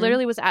 Mm-hmm. She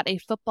literally was at a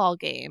football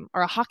game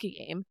or a hockey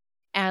game,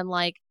 and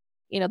like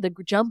the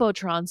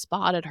Jumbotron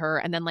spotted her,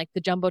 and then like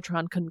the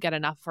Jumbotron couldn't get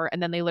enough of her,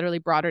 and then they literally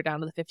brought her down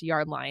to the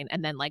 50-yard line,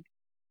 and then like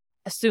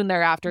soon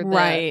thereafter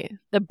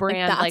the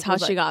brand that's how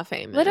she got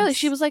famous. Literally,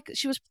 she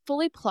was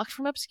fully plucked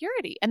from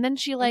obscurity, and then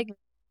she like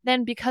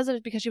then because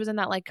she was in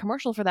that like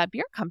commercial for that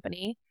beer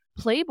company,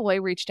 Playboy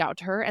reached out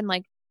to her, and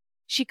like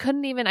she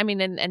couldn't even, I mean,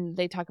 and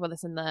they talk about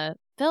this in the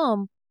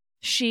film,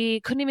 she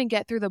couldn't even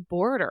get through the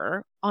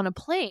border on a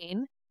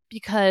plane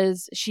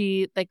because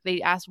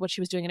they asked what she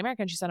was doing in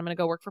America, and she said, I'm going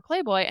to go work for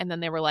Playboy. And then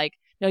they were like,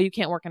 no, you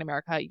can't work in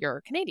America.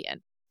 You're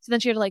Canadian. So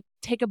then she had to like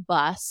take a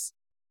bus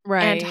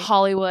and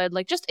Hollywood,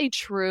 like just a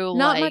true,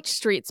 not much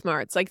street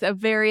smarts, like a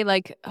very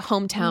like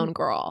hometown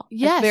girl.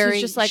 Yes. Like,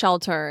 very just like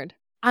sheltered.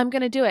 I'm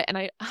going to do it. And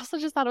I also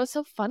just thought it was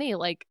so funny,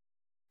 like,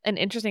 and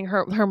interesting,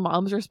 her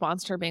mom's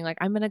response to her being like,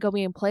 I'm going to go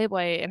be in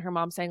Playboy. And her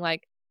mom saying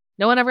like,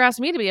 no one ever asked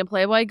me to be in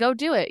Playboy. Go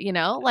do it.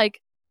 Like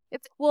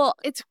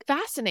it's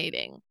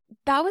fascinating.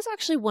 That was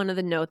actually one of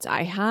the notes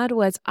I had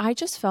was I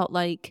just felt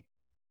like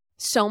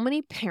so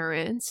many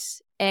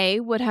parents,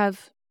 would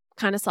have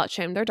kind of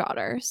slut-shamed their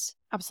daughters.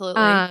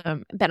 Absolutely.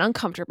 Been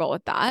uncomfortable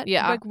with that.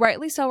 Yeah. Like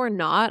rightly so or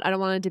not. I don't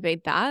want to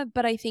debate that.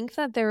 But I think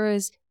that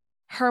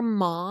her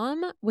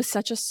mom was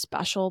such a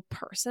special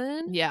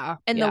person. Yeah.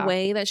 And the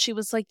way that she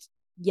was like,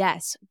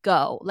 yes,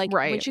 go. Like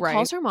when she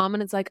calls her mom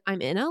and it's like,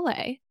 I'm in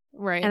LA.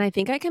 Right. And I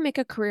think I can make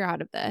a career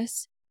out of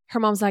this. Her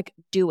mom's like,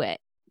 do it.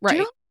 Right. Do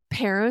you know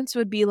parents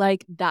would be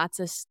like, that's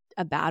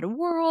a bad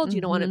world.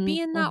 You don't want to be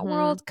in that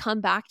world.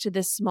 Come back to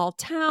this small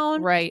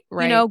town. Right.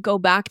 Go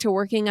back to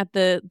working at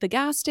the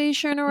gas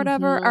station or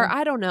whatever. Or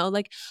I don't know,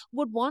 like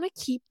would want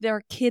to keep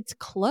their kids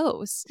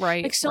close.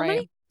 Right. Like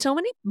so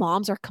many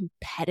moms are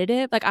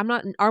competitive. Like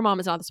our mom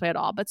is not this way at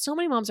all, but so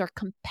many moms are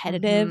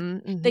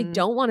competitive. They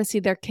don't want to see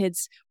their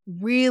kids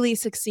really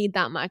succeed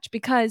that much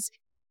because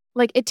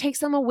like it takes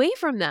them away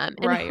from them.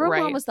 And her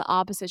mom was the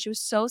opposite. She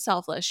was so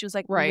selfless. She was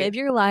like, live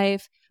your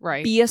life,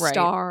 be a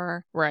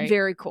star. Right.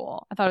 Very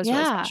cool. I thought it was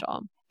really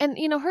special. And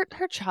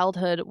her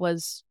childhood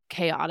was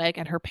chaotic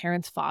and her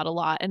parents fought a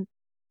lot. And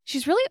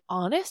she's really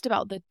honest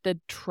about the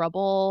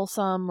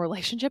troublesome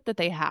relationship that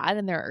they had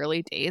in their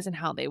early days and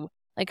how they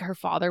like her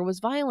father was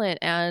violent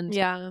and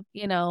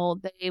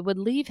they would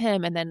leave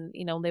him and then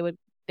they would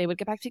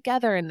get back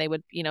together and they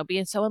would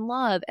be so in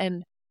love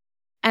and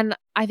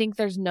I think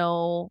there's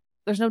no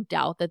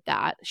doubt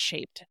that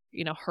shaped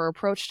her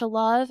approach to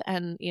love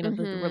and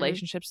the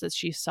relationships that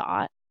she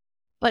sought,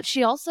 but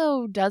she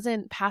also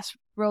doesn't pass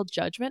real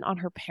judgment on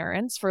her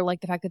parents for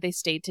like the fact that they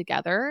stayed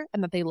together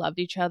and that they loved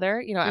each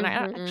other, you know, and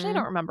I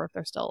don't remember if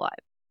they're still alive.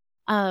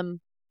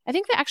 I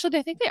think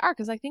they are,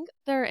 because I think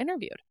they're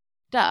interviewed.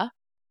 Duh.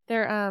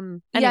 They're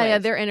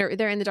they're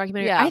in the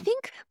documentary. Yeah.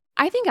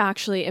 I think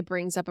actually it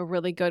brings up a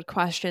really good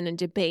question and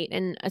debate,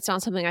 and it's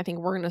not something I think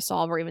we're going to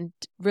solve or even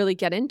really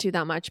get into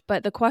that much,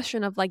 but the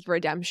question of like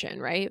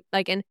redemption, right?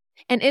 Like, and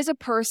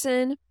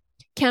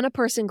can a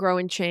person grow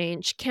and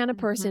change? Can a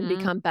person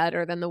become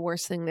better than the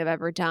worst thing they've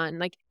ever done?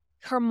 Like,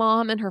 her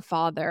mom and her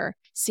father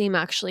seem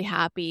actually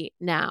happy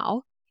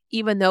now,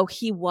 even though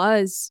he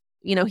was,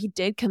 you know, he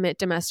did commit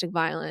domestic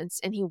violence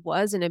and he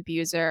was an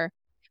abuser,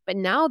 but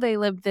now they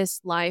live this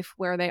life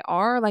where they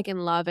are like in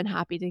love and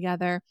happy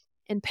together.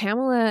 And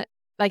Pamela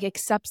like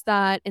accepts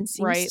that and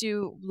seems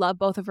to love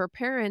both of her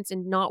parents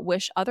and not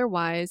wish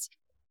otherwise.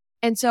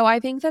 And so I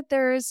think that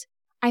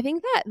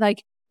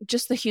like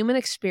just the human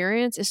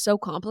experience is so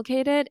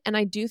complicated. And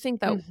I do think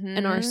that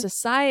in our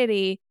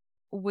society,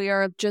 we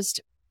are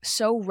just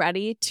so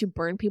ready to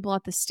burn people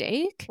at the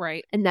stake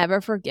and never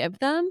forgive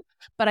them.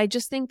 But I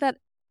just think that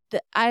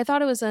I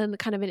thought it was a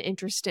kind of an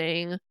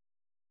interesting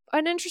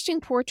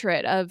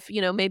portrait of,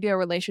 you know, maybe a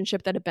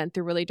relationship that had been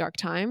through really dark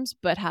times,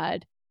 but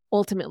had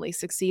ultimately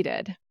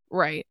succeeded.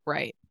 Right.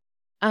 Yeah,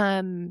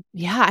 I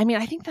mean,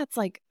 I think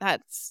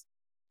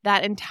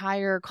that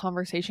entire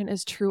conversation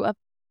is true of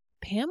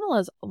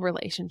Pamela's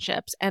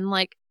relationships, and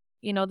like,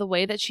 you know, the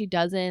way that she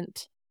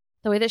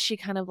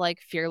kind of like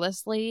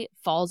fearlessly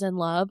falls in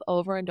love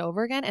over and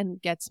over again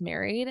and gets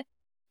married,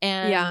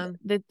 and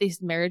that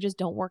these marriages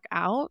don't work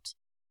out.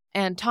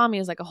 And Tommy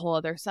is like a whole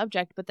other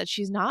subject, but that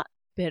she's not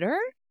bitter.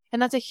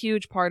 And that's a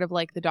huge part of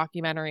like the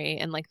documentary,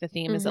 and like the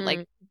theme is that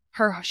like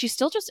she's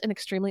still just an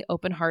extremely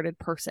open-hearted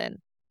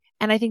person.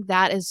 And I think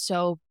that is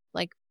so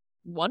like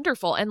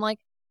wonderful. And like,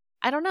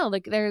 I don't know,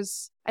 like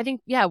it's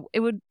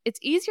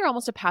easier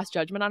almost to pass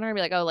judgment on her and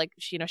be like, oh, like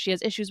she, you know, she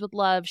has issues with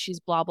love,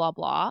 she's blah, blah,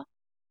 blah.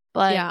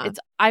 But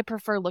I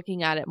prefer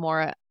looking at it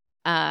more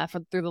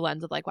through the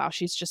lens of like, wow,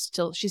 she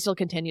still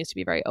continues to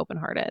be very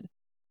open-hearted.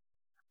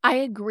 I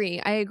agree.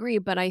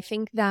 But I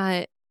think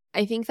that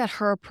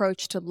her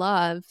approach to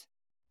love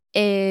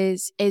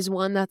is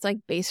one that's like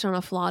based on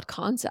a flawed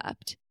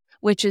concept,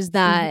 which is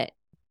that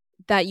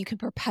you can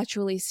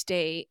perpetually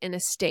stay in a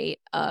state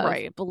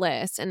of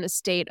bliss and a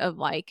state of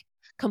like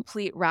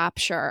complete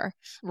rapture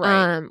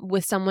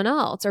with someone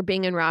else, or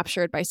being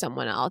enraptured by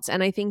someone else.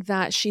 And I think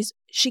that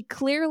she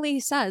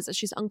clearly says that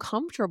she's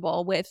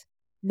uncomfortable with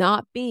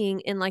not being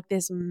in like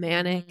this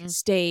manic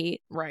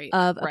state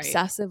of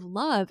obsessive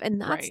love. And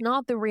that's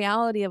not the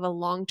reality of a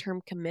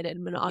long-term committed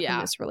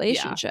monogamous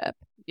relationship.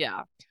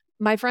 Yeah.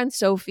 My friend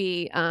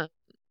Sophie, I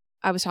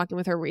was talking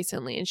with her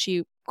recently, and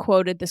she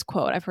quoted this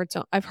quote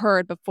I've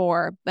heard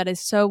before, but is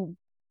so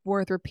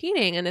worth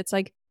repeating. And it's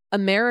like, a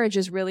marriage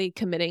is really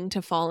committing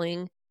to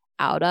falling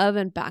out of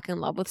and back in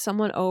love with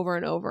someone over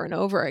and over and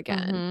over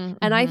again.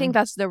 And I think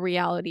that's the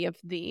reality of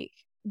the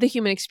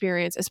human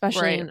experience,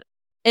 especially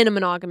in a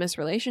monogamous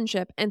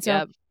relationship. And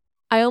so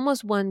I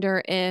almost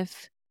wonder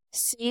if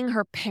seeing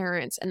her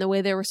parents and the way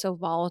they were so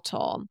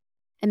volatile,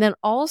 and then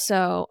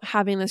also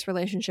having this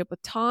relationship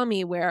with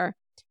Tommy where,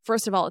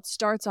 first of all, it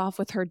starts off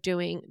with her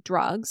doing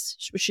drugs,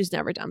 which she's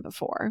never done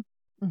before.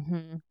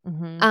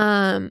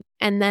 And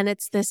then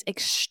it's this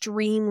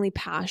extremely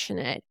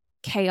passionate,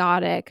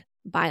 chaotic,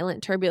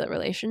 violent, turbulent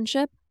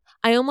relationship.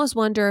 I almost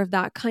wonder if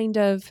that kind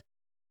of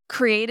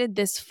created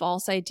this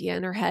false idea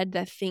in her head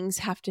that things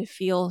have to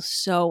feel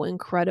so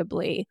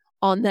incredibly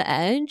on the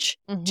edge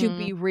to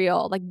be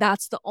real. Like,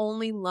 that's the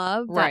only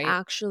love that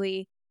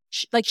actually,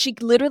 she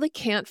literally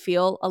can't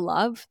feel a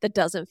love that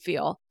doesn't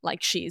feel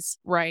like she's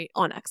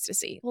on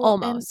ecstasy,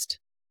 almost.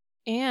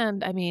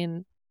 And I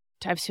mean,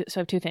 I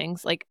have two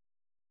things. Like,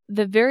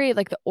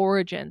 the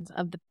origins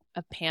of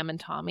Pam and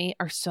Tommy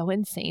are so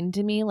insane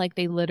to me. Like,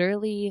 they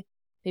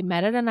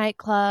met at a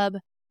nightclub.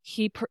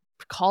 He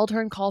called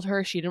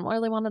her. She didn't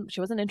really want to. She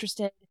wasn't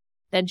interested.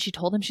 Then she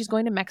told him she's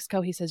going to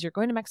Mexico. He says, "You're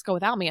going to Mexico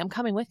without me. I'm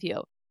coming with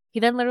you."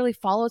 He then literally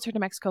follows her to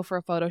Mexico for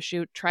a photo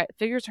shoot. Tries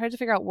to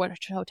figure out what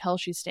hotel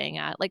she's staying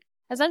at. Like,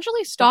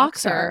 essentially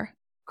stalks her,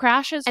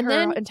 crashes and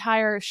her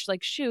entire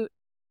shoot,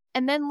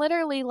 and then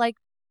literally like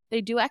they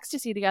do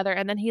ecstasy together.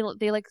 And then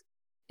they like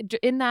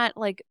in that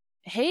like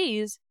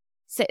haze,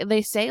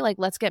 they say like,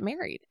 let's get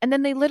married, and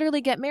then they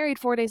literally get married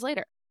 4 days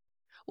later.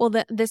 Well,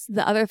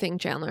 the other thing,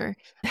 Chandler,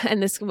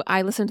 and this,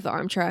 I listened to the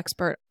Armchair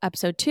Expert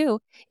episode 2,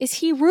 is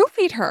he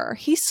roofied her.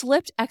 He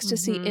slipped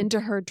ecstasy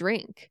into her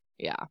drink.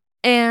 Yeah.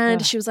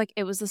 And she was like,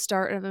 it was the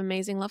start of an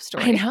amazing love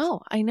story.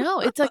 I know.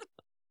 It's like,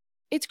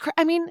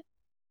 I mean,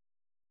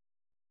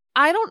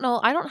 I don't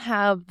know. I don't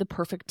have the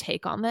perfect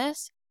take on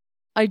this.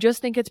 I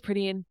just think it's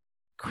pretty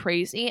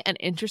crazy and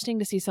interesting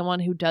to see someone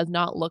who does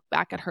not look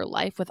back at her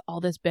life with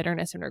all this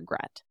bitterness and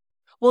regret.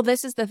 Well,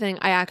 this is the thing.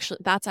 I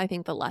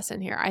think the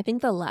lesson here. I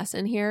think the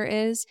lesson here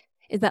is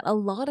that a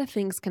lot of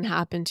things can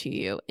happen to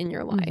you in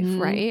your life,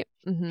 right?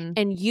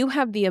 And you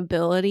have the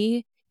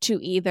ability to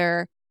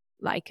either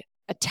like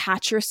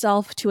attach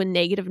yourself to a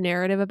negative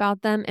narrative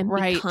about them and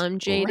become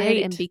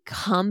jaded and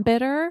become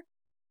bitter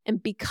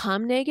and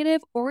become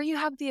negative, or you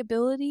have the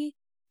ability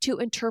to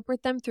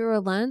interpret them through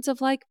a lens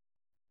of like,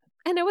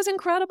 and it was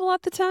incredible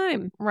at the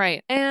time.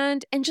 Right.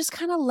 And just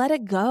kind of let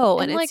it go.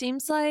 And it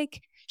seems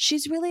like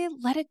she's really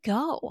let it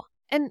go.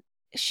 And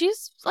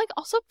she's like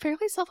also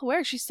fairly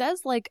self-aware. She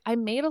says like, I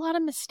made a lot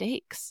of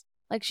mistakes.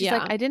 Like she's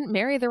like, I didn't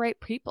marry the right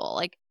people.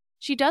 Like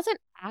she doesn't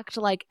act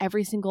like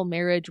every single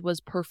marriage was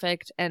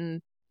perfect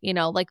and, you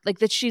know, like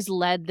that she's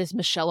led this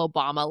Michelle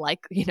Obama,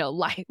 like, you know,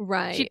 life.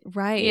 Right.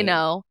 You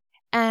know,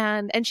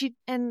 and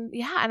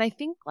I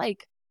think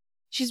like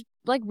she's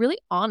like really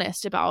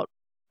honest about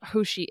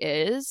who she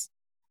is.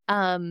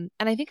 And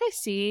I think I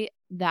see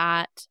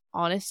that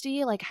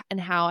honesty, like,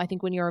 and how I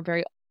think when you're a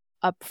very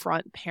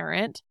upfront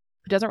parent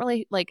who doesn't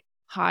really like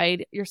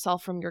hide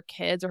yourself from your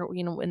kids or,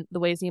 you know, in the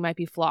ways that you might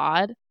be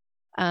flawed.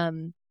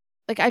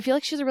 Like, I feel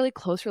like she has a really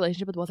close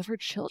relationship with both of her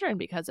children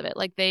because of it.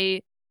 Like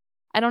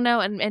I don't know.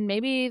 And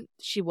maybe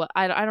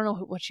I don't know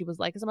what she was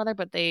like as a mother,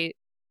 but they,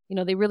 you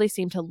know, they really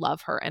seem to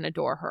love her and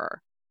adore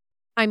her.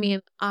 I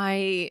mean,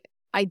 I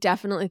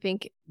definitely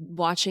think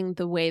watching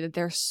the way that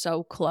they're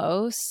so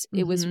close,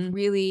 it was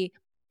really,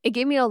 it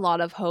gave me a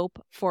lot of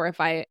hope for if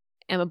I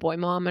am a boy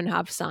mom and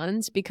have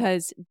sons,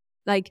 because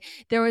like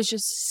there was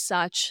just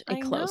such a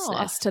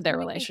closeness to their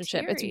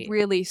relationship. It's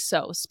really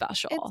so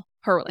special.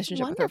 Her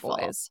relationship with her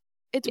boys.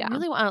 It's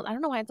really, I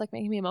don't know why it's like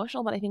making me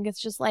emotional, but I think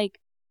it's just like,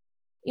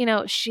 you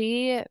know,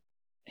 she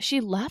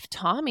left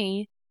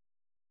Tommy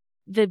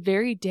the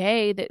very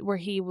day where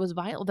he was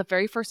violent, the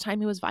very first time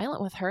he was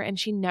violent with her, and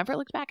she never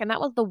looked back. And that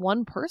was the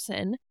one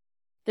person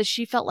that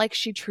she felt like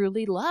she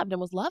truly loved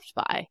and was loved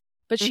by.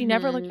 But she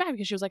never looked back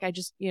because she was like, I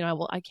just, you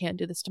know, I can't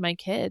do this to my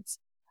kids.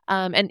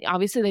 And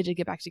obviously they did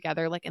get back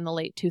together like in the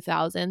late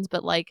 2000s,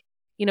 but like,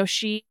 you know,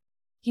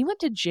 he went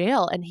to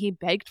jail and he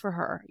begged for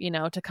her, you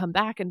know, to come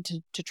back and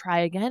to try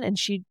again. And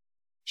she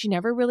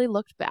never really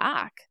looked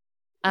back.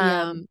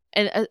 And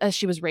as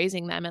she was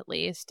raising them at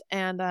least.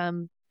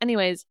 And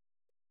anyways,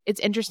 it's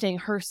interesting.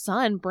 Her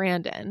son,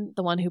 Brandon,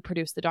 the one who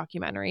produced the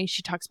documentary,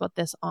 she talks about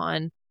this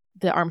on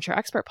the Armchair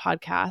Expert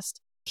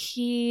podcast.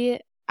 He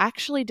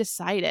actually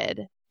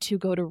decided to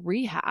go to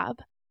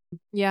rehab.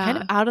 Yeah. Kind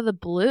of out of the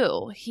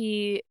blue.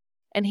 She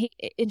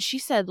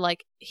said,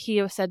 like,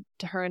 he said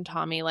to her and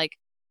Tommy, like,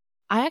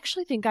 I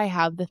actually think I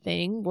have the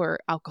thing where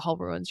alcohol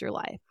ruins your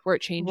life, where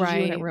it changes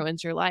you and it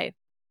ruins your life.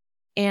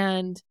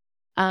 And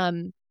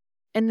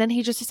then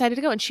he just decided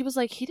to go. And she was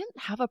like, he didn't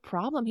have a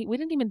problem. We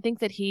didn't even think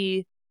that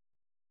he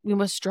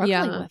was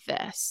struggling with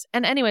this.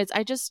 And anyways,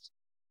 I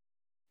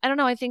don't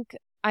know. I think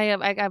I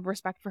have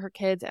respect for her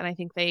kids. And I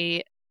think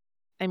I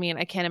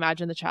can't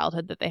imagine the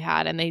childhood that they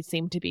had. And they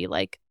seem to be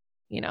like,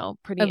 you know,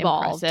 pretty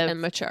evolved impressive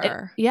and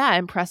mature.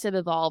 Impressive,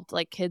 evolved,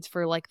 like kids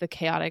for like the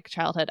chaotic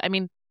childhood. I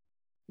mean,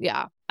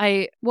 yeah.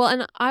 And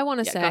I want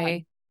to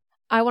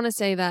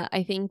say that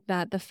I think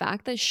that the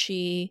fact that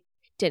she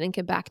didn't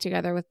get back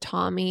together with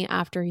Tommy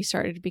after he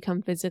started to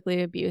become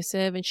physically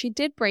abusive, and she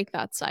did break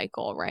that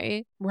cycle,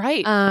 right?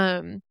 Right.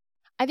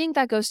 I think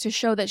that goes to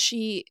show that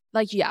she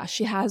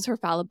has her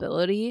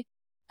fallibility.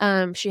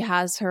 She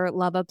has her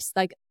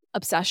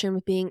obsession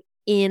with being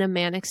in a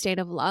manic state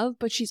of love,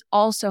 but she's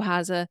also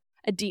has a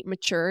deep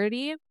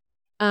maturity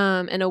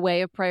and a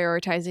way of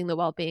prioritizing the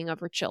well-being of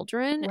her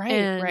children.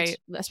 Right.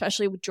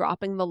 Especially with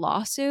dropping the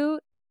lawsuit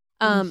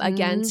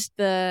against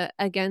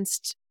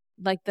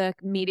like the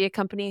media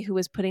company who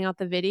was putting out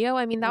the video.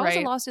 I mean, that was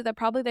a lawsuit that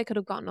probably they could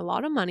have gotten a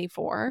lot of money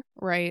for.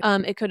 Right.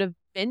 It could have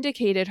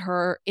vindicated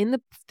her in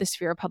the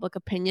sphere of public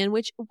opinion,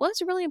 which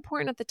was really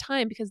important at the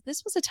time, because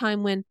this was a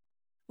time when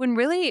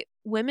really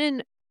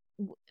women,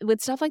 when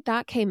stuff like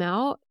that came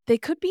out, they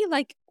could be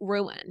like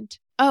ruined.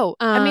 Oh,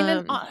 I mean,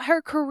 and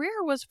her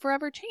career was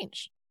forever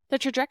changed. The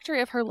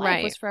trajectory of her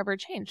life was forever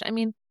changed. I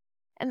mean,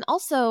 and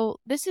also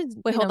this is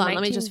wait, hold on,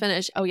 let me just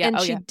finish.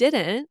 She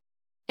didn't.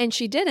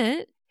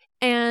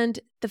 And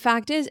the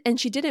fact is, and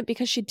she didn't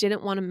because she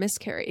didn't want to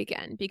miscarry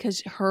again,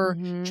 because her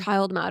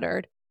child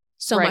mattered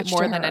so much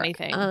more to than her.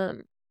 anything.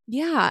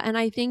 And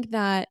I think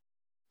that,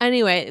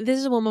 anyway, this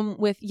is a woman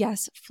with,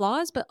 yes,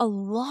 flaws, but a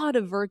lot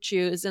of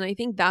virtues. And I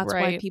think that's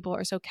why people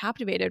are so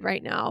captivated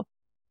right now,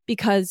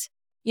 because,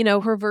 you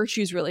know, her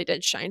virtues really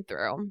did shine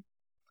through.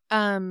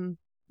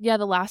 Yeah,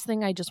 the last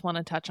thing I just want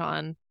to touch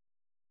on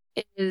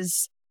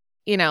is,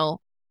 you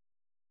know,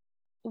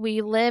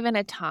 we live in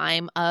a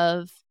time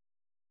of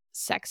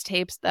sex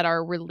tapes that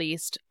are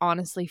released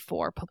honestly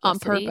for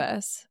publicity.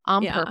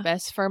 On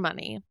purpose for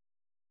money.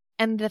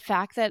 And the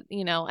fact that,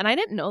 you know, and I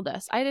didn't know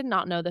this. I did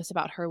not know this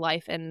about her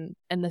life and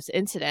this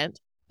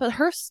incident, but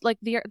her, like,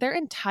 their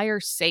entire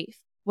safe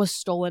was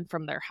stolen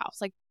from their house.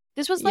 Like,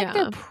 this was like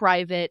their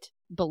private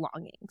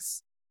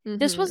belongings.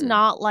 This was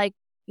not like,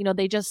 you know,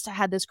 they just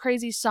had this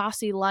crazy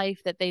saucy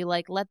life that they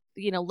like let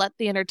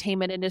the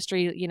entertainment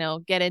industry, you know,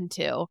 get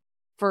into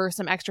for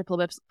some extra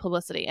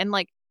publicity. And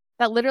like,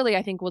 that literally,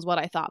 I think, was what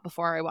I thought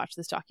before I watched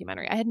this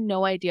documentary. I had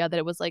no idea that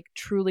it was like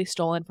truly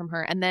stolen from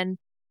her. And then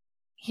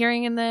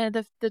hearing in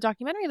the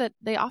documentary that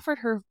they offered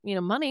her,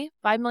 money,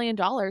 $5 million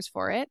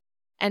for it.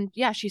 And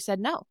yeah, she said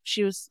no.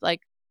 She was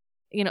like,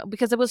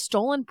 because it was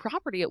stolen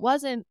property. It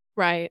wasn't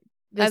right.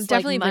 That's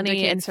definitely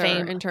money and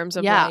fame in terms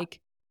of like,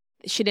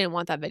 she didn't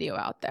want that video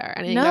out there.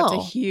 And I think that's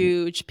a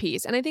huge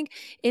piece. And I think,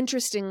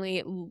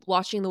 interestingly,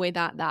 watching the way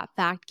that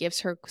fact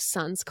gives her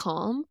sons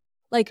calm,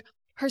 like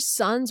her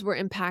sons were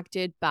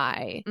impacted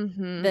by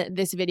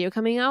this video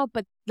coming out,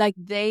 but like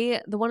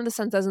one of the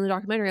sons says in the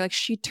documentary, like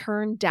she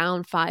turned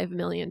down $5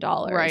 million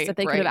that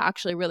they could have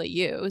actually really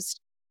used.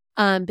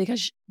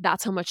 Because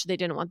that's how much they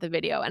didn't want the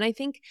video. And I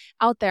think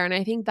out there, and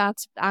I think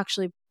that's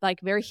actually like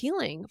very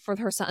healing for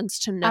her sons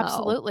to know.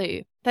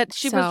 Absolutely. That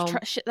she was,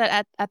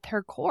 that at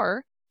her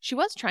core, she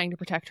was trying to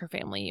protect her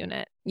family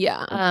unit.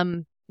 Yeah.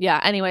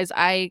 Yeah. Anyways,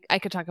 I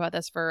could talk about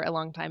this for a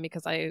long time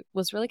because I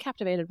was really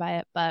captivated by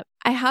it, but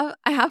I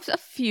have a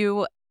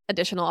few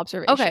additional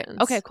observations.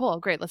 Okay, cool.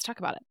 Great. Let's talk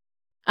about it.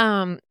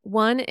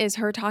 One is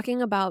her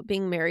talking about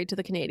being married to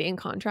the Canadian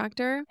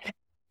contractor.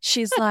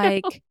 She's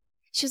like,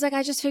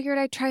 I just figured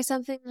I'd try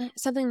something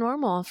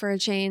normal for a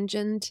change,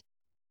 and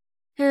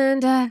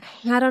I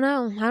don't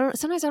know.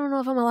 Sometimes I don't know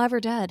if I'm alive or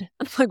dead.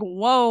 I'm like,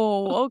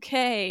 whoa,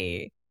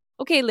 okay,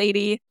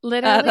 lady.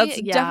 Literally,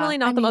 that's definitely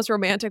not the most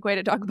romantic way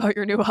to talk about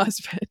your new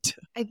husband.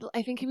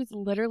 I think he was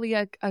literally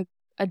a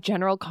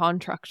general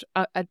contractor.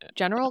 A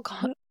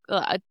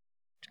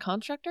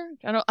contractor.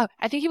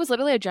 I think he was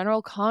literally a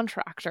general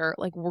contractor,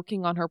 like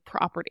working on her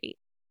property.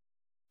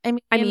 I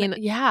mean,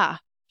 yeah.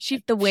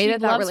 The way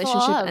that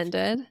relationship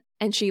ended.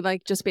 And she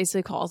like just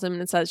basically calls him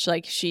and says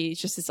she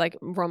just is like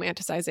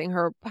romanticizing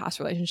her past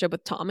relationship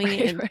with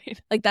Tommy.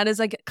 Like that is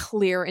like a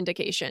clear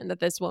indication that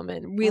this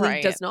woman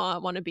really does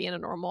not want to be in a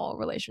normal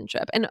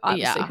relationship. And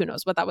obviously who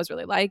knows what that was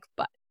really like,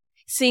 but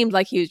seemed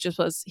like he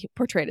was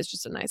portrayed as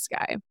just a nice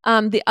guy.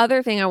 The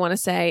other thing I want to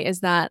say is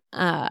that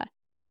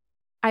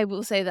I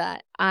will say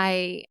that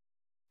I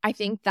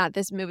think that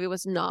this movie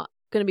was not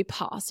going to be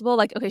possible.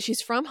 Like, okay,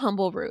 she's from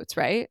humble roots,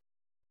 right?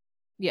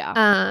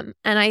 Yeah.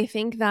 And I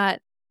think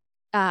that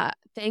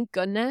thank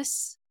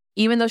goodness,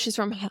 even though she's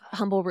from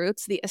humble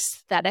roots, the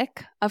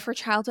aesthetic of her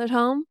childhood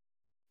home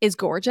is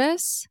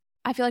gorgeous.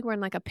 I feel like we're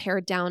in like a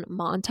pared down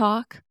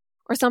Montauk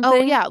or something.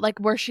 Oh yeah, like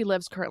where she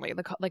lives currently,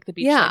 the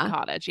beachside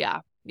cottage.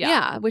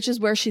 Yeah, which is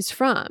where she's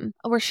from.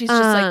 Where she's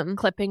just like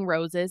clipping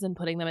roses and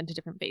putting them into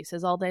different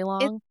vases all day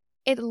long.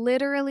 It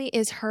literally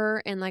is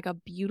her in like a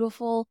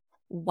beautiful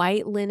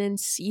white linen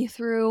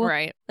see-through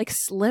like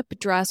slip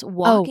dress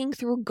walking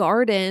through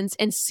gardens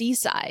and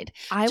seaside.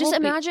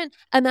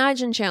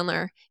 Imagine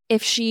Chandler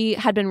if she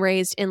had been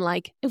raised in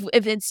like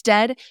if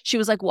instead she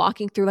was like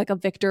walking through like a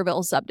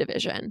Victorville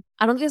subdivision.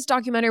 I don't think this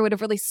documentary would have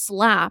really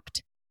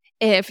slapped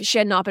if she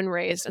had not been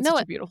raised in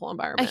such a beautiful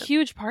environment. A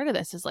huge part of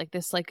this is like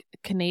this like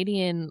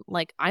Canadian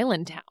like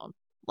island town,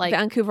 like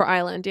Vancouver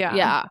Island.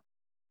 Yeah.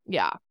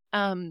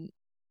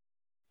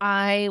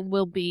 I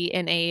will be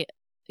in a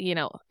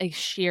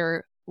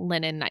sheer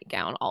linen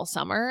nightgown all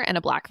summer and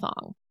a black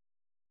thong.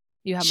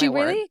 You have my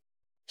word.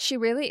 She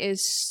really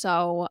is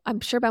so, I'm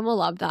sure Ben will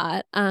love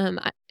that.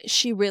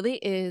 She really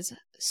is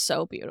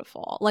so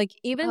beautiful. Like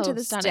even to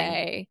this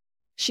day,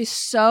 she's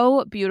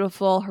so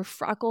beautiful. Her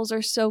freckles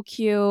are so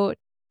cute.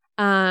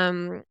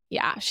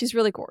 Yeah, she's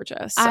really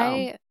gorgeous.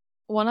 So.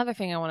 One other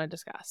thing I want to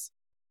discuss.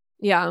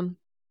 Yeah.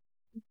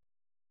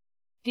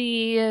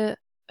 The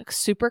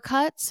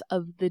supercuts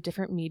of the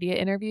different media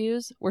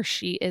interviews where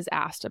she is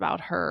asked about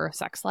her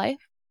sex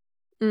life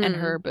and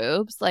her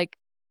boobs. Like,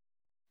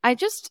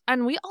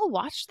 and we all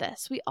watched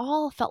this. We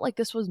all felt like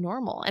this was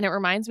normal. And it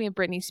reminds me of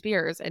Britney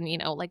Spears and,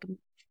 TV,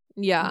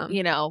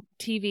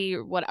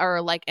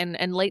 or like,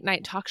 and late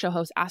night talk show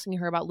hosts asking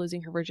her about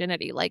losing her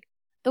virginity. Like,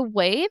 the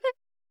way that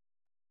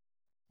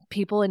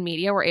people in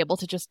media were able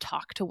to just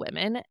talk to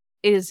women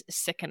is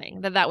sickening.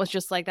 That was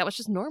just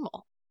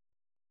normal.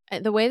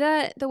 The way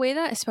that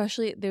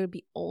especially there would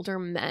be older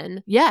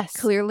men,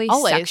 clearly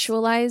always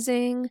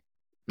sexualizing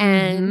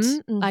and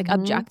like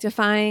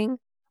objectifying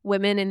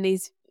women in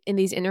these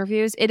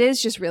interviews. It is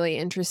just really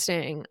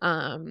interesting.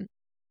 It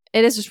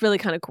is just really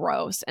kind of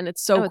gross, and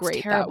it's so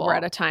great that we're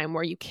at a time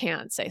where you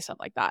can't say stuff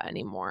like that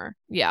anymore.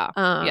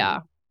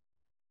 Yeah.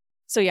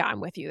 So yeah,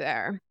 I'm with you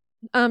there.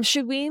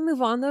 Should we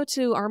move on though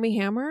to Armie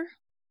Hammer?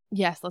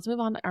 Yes, let's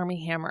move on to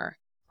Armie Hammer,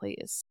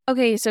 please.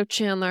 Okay, so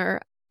Chandler,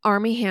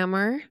 Armie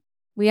Hammer.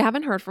 We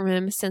haven't heard from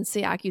him since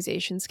the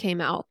accusations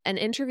came out. An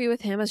interview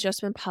with him has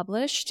just been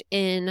published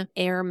in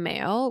Air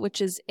Mail,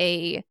 which is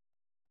a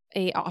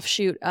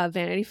offshoot of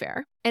Vanity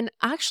Fair. And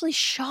actually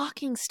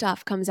shocking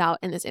stuff comes out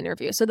in this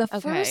interview. So the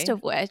first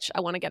of which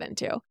I want to get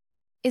into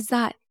is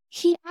that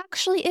he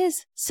actually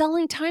is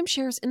selling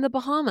timeshares in the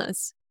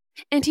Bahamas.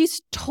 And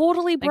he's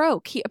totally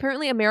broke.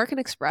 Apparently American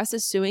Express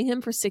is suing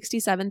him for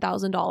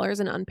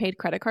 $67,000 in unpaid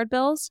credit card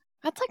bills.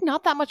 That's like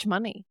not that much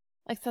money.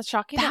 Like that's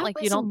shocking that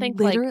like you don't think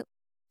like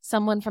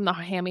someone from the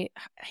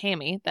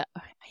the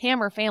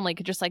Hammer family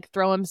could just like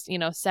throw him,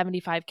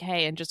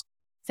 $75K and just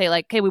say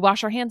like, "Okay, we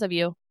wash our hands of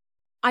you."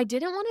 I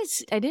didn't know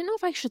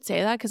if I should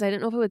say that because I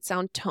didn't know if it would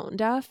sound tone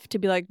deaf to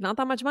be like, not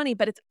that much money,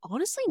 but it's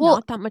honestly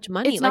not that much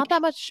money. It's not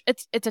that much.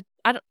 It's a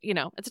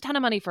ton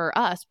of money for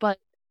us, but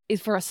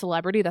for a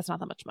celebrity, that's not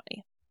that much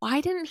money. Why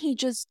didn't he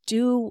just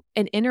do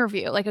an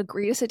interview, like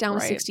agree to sit down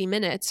with 60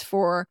 Minutes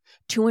for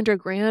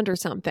 $200,000 or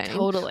something?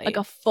 Totally. Like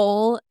a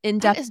full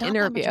in-depth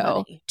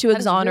interview to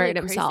exonerate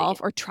himself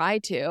or try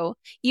to.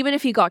 Even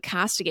if he got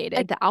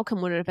castigated, the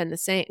outcome would have been the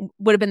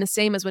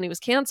same as when he was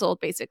canceled,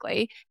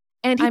 basically.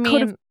 And he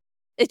could have.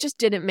 It just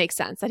didn't make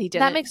sense that he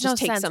didn't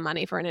take some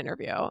money for an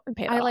interview and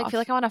pay that off. Feel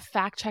like I want to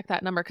fact check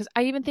that number because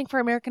I even think for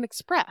American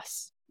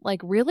Express, like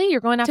really, you're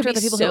going after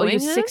the people who owe you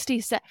 60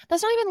 cents.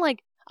 That's not even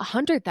like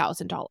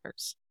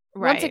 $100,000.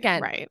 Right, once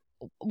again, right.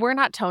 We're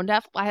not tone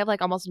deaf. I have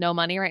like almost no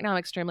money right now. I'm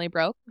extremely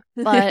broke.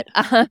 But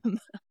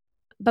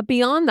but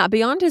beyond that,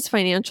 beyond his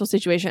financial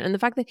situation and the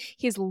fact that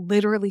he's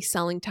literally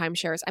selling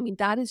timeshares, I mean,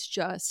 that is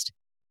just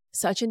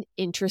such an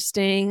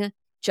interesting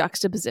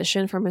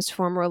juxtaposition from his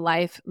former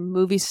life,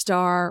 movie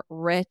star,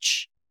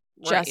 rich,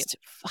 just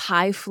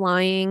high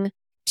flying,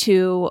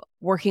 to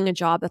working a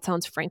job that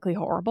sounds frankly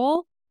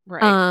horrible.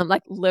 Right.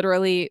 Like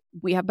literally,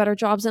 we have better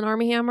jobs than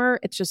Armie Hammer.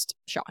 It's just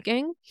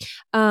shocking.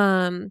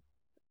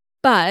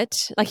 But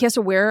like he has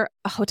to wear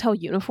a hotel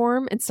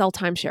uniform and sell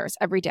timeshares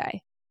every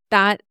day.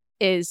 That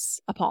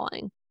is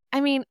appalling. I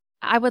mean,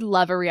 I would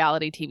love a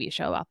reality TV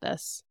show about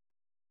this.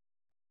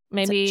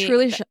 Maybe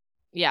truly,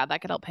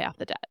 that could help pay off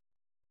the debt.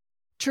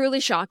 Truly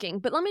shocking.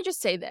 But let me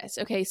just say this.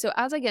 Okay, so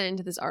as I get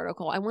into this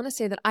article, I want to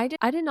say that I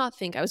did not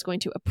think I was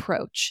going to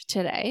approach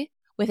today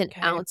with an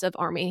ounce of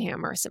Armie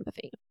Hammer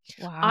sympathy.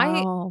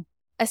 Wow.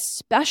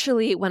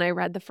 Especially when I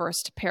read the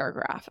first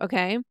paragraph.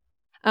 Okay.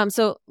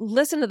 So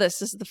listen to this.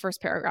 This is the first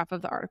paragraph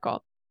of the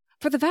article.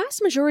 For the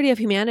vast majority of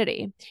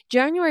humanity,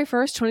 January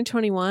 1st,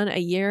 2021, a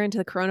year into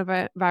the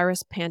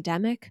coronavirus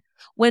pandemic,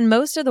 when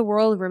most of the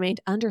world remained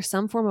under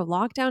some form of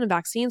lockdown and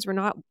vaccines were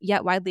not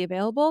yet widely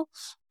available,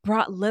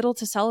 brought little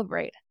to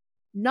celebrate.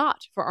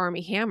 Not for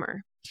Armie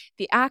Hammer.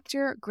 The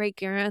actor,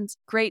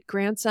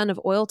 great-grandson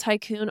of oil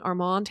tycoon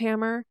Armand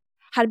Hammer,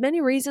 had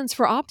many reasons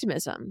for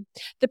optimism.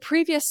 The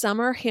previous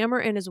summer, Hammer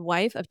and his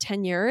wife of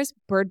 10 years,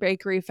 Bird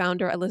Bakery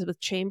founder Elizabeth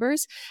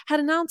Chambers, had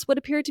announced what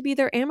appeared to be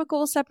their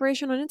amicable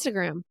separation on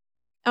Instagram.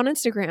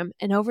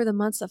 And over the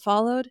months that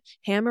followed,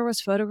 Hammer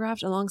was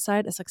photographed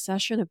alongside a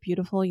succession of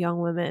beautiful young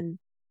women.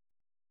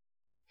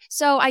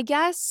 So I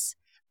guess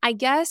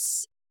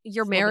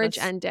your marriage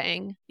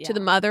ending to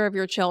the mother of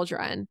your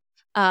children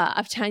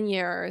of 10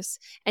 years,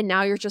 and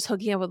now you're just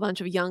hooking up with a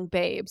bunch of young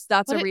babes.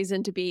 That's a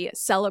reason to be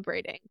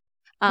celebrating.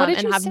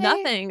 And have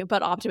nothing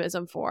but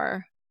optimism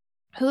for.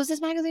 Who is this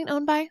magazine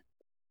owned by?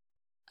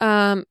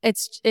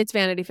 It's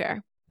Vanity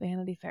Fair.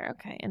 Vanity Fair.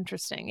 Okay,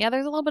 interesting. Yeah,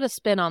 there's a little bit of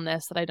spin on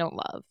this that I don't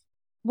love.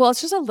 Well, it's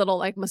just a little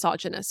like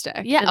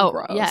misogynistic. Yeah. And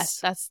gross. Yes.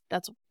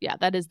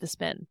 That is the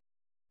spin.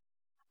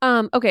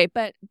 Okay,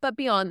 but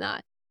beyond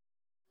that.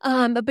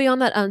 But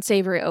beyond that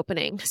unsavory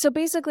opening. So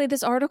basically,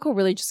 this article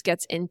really just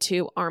gets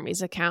into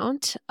Armie's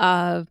account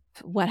of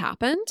what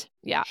happened.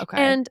 Yeah. Okay.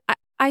 And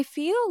I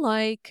feel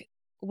like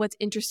what's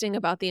interesting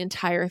about the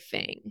entire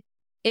thing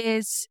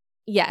is,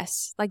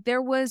 yes, like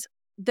there was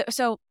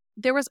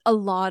a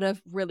lot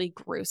of really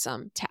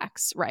gruesome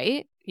text,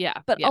 right? Yeah.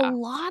 But a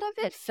lot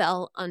of it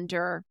fell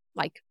under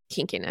like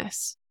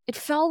kinkiness. It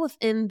fell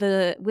within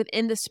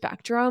the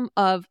spectrum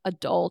of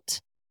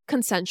adult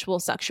consensual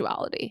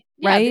sexuality,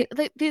 right?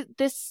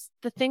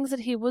 The things that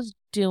he was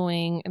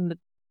doing, and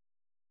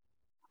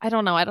I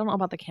don't know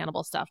about the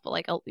cannibal stuff, but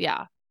like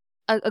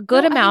a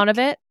good amount of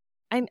it.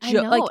 I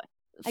know. Like,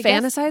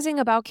 fantasizing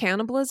about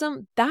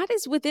cannibalism, that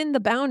is within the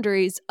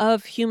boundaries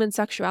of human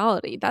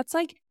sexuality. That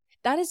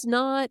is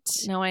not.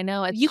 No, I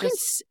know.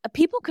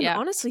 People can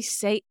honestly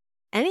say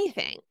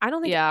anything. I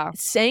don't think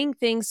saying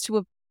things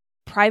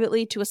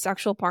privately to a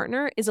sexual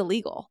partner is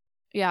illegal.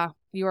 Yeah,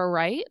 you are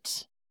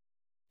right.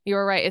 You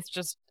are right. It's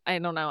just, I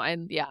don't know.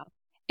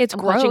 It's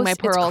gross. Clutching my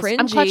pearls. It's cringy.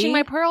 I'm clutching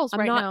my pearls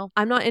now.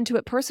 I'm not into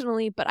it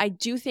personally, but I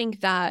do think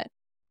that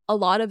a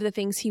lot of the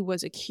things he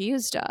was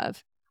accused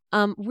of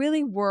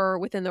really were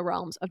within the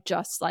realms of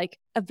just like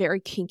a very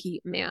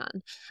kinky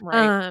man.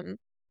 Right.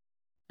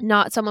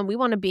 Not someone we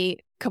want to be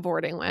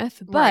cavorting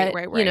with, but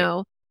right. You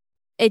know,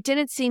 it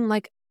didn't seem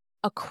like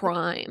a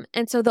crime.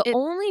 And so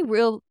only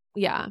real,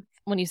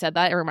 when you said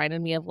that, it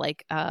reminded me of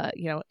like,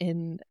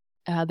 in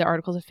the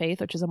Articles of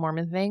Faith, which is a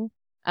Mormon thing,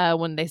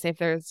 when they say if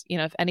there's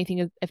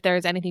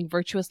anything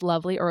virtuous,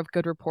 lovely, or of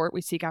good report,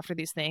 we seek after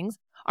these things.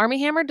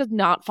 Armie Hammer does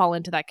not fall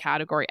into that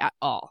category at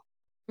all.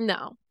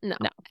 No,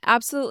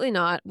 absolutely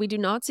not. We do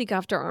not seek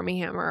after Armie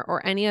Hammer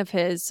or any of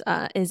his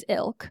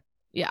ilk.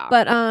 Yeah.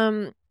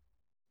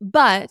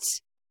 But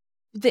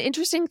the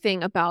interesting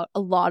thing about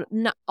not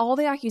all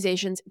the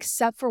accusations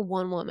except for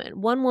one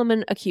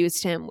woman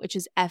accused him, which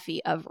is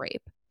Effie, of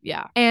rape.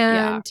 Yeah.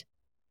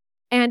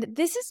 And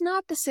this is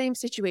not the same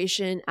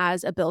situation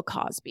as a Bill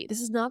Cosby.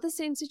 This is not the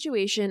same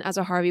situation as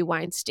a Harvey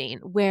Weinstein,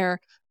 where,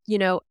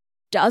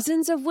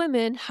 dozens of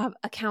women have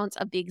accounts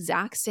of the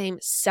exact same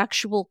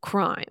sexual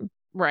crime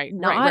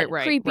Not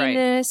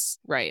creepiness.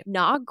 Right.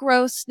 Not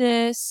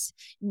grossness.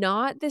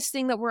 Not this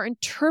thing that we're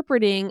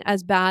interpreting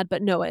as bad,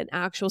 but no, an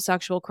actual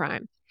sexual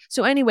crime.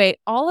 So anyway,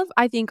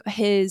 I think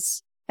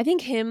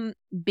him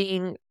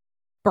being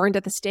burned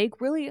at the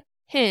stake really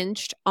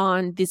hinged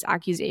on these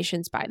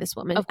accusations by this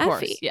woman, of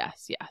course. Effie.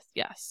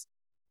 Yes.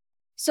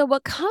 So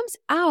what comes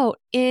out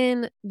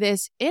in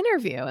this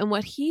interview and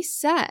what he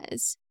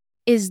says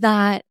is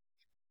that,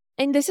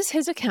 and this is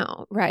his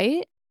account,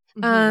 right?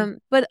 Mm-hmm.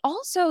 But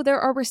also there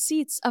are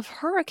receipts of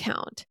her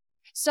account.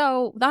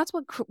 So that's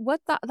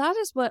that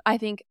is what I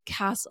think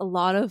casts a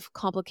lot of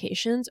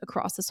complications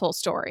across this whole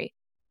story.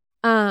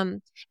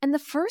 And the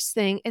first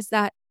thing is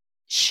that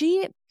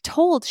she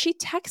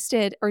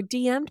texted or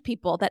DM'd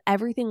people that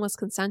everything was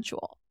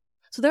consensual.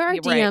 So there are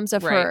DMs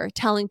of her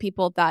telling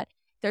people that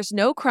there's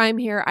no crime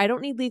here. I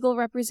don't need legal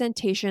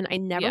representation. I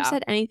never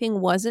said anything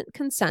wasn't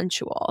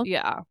consensual.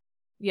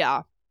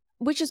 Yeah.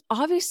 Which is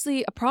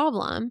obviously a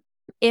problem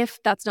if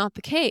that's not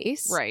the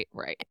case. Right.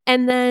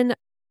 And then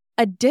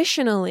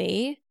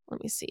additionally,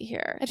 let me see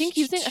here. I think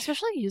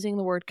especially using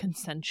the word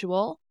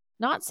consensual,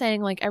 not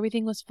saying like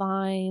everything was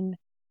fine.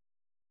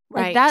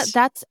 Right. Like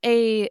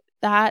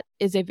that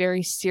is a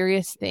very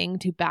serious thing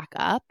to back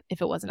up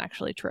if it wasn't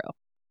actually true.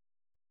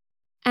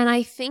 And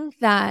I think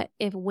that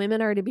if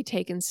women are to be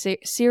taken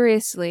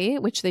seriously,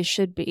 which they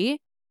should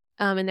be,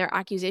 and their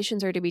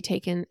accusations are to be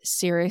taken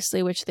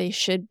seriously, which they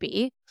should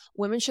be,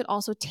 women should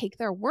also take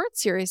their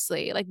words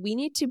seriously. Like, we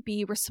need to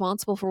be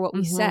responsible for what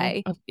we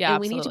say. Yeah,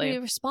 and we need to be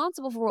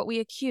responsible for what we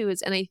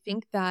accuse. And I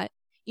think that,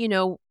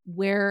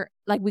 where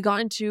like we got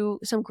into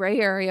some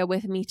gray area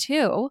with Me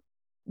Too,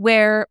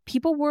 where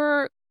people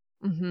were,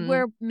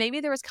 where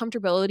maybe there was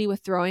comfortability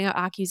with throwing out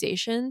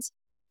accusations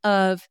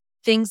of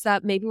things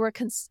that maybe were,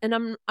 and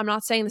I'm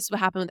not saying this is what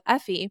happened with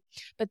Effie,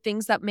 but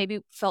things that maybe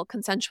felt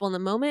consensual in the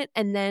moment.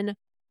 And then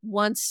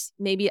once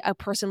maybe a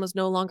person was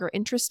no longer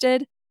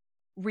interested,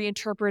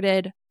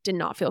 reinterpreted, did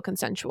not feel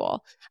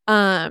consensual,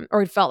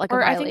 or it felt like a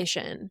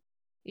violation.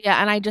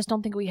 And I just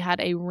don't think we had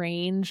a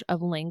range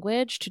of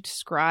language to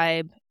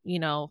describe,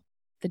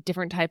 the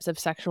different types of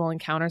sexual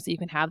encounters that you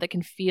can have that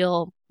can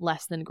feel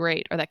less than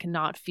great or that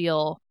cannot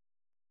feel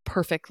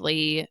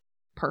perfectly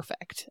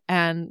perfect.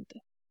 And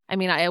I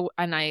mean,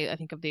 I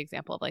think of the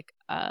example of like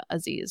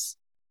Aziz.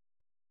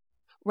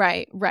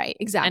 Right,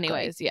 exactly.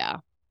 Anyways, yeah.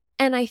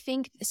 And I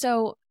think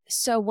so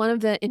one of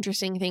the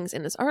interesting things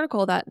in this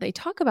article that they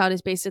talk about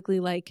is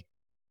basically like,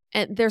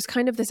 and there's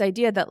kind of this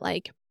idea that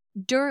like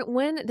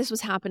when this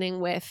was happening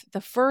with the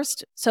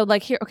first, so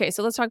like here, okay,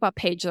 so let's talk about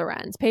Paige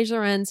Lorenz. Paige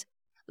Lorenz,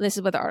 this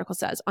is what the article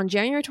says. On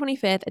January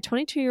 25th, a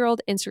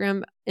 22-year-old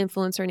Instagram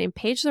influencer named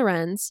Paige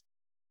Lorenz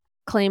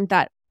claimed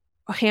that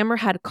Hammer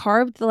had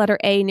carved the letter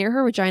A near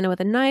her vagina with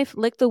a knife,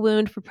 licked the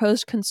wound,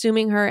 proposed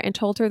consuming her, and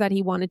told her that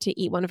he wanted to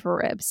eat one of her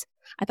ribs.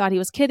 I thought he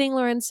was kidding,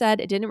 Lorenz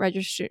said. It didn't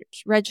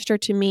register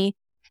to me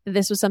that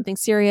this was something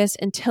serious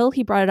until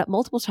he brought it up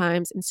multiple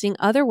times and seeing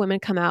other women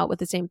come out with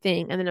the same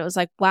thing. And then it was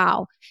like,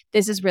 wow,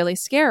 this is really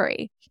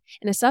scary.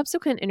 In a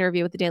subsequent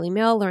interview with the Daily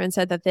Mail, Lorenz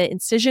said that the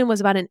incision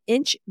was about an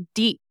inch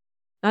deep,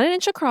 not an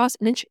inch across,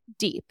 an inch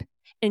deep,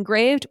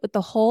 engraved with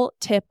the whole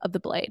tip of the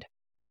blade.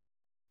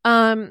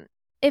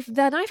 If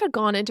the knife had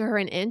gone into her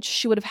an inch,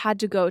 she would have had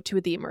to go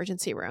to the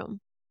emergency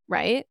room,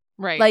 right?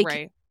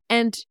 Right.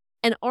 And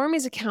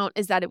Army's account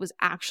is that it was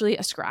actually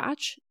a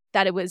scratch,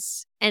 that it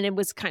was kind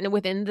of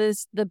within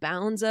the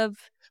bounds of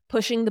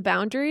pushing the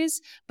boundaries,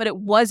 but it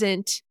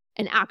wasn't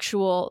an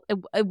actual,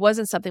 it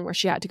wasn't something where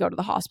she had to go to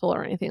the hospital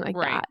or anything like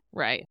that.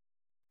 Right.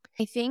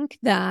 I think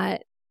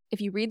that if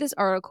you read this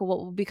article, what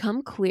will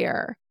become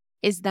clear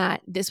is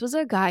that this was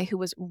a guy who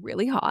was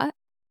really hot.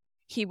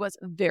 He was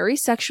very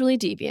sexually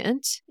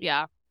deviant.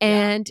 Yeah.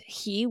 And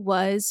he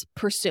was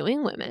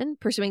pursuing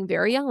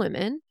very young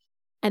women,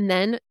 and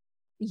then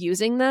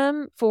using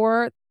them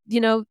for,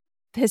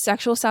 his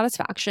sexual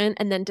satisfaction,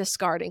 and then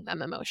discarding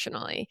them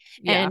emotionally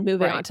and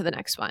moving on to the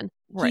next one.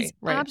 He's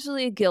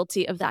absolutely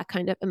guilty of that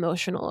kind of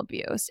emotional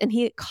abuse. And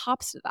he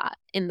cops to that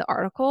in the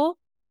article.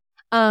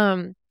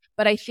 But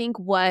I think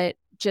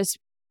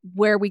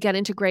where we get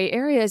into gray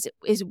areas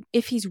is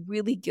if he's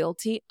really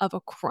guilty of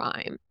a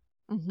crime.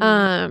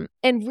 And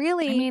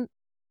really, I mean,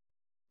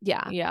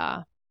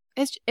 yeah.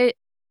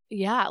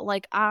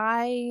 Like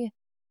I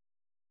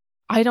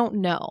don't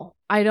know.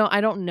 I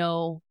don't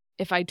know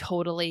if I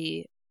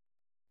totally,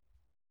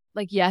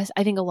 like, yes,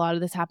 I think a lot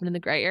of this happened in the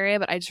gray area,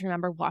 but I just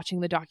remember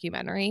watching the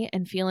documentary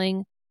and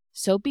feeling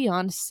so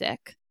beyond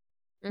sick,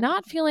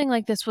 not feeling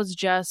like this was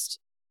just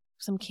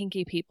some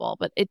kinky people,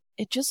 but it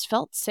just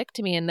felt sick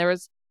to me. And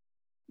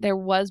there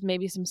was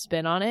maybe some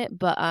spin on it,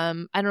 but I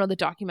don't know, the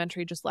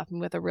documentary just left me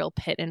with a real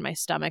pit in my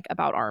stomach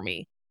about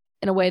Army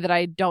in a way that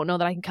I don't know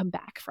that I can come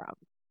back from.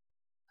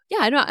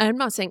 Yeah, I'm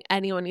not saying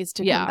anyone needs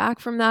to come back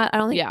from that. I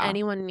don't think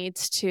anyone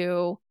needs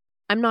to.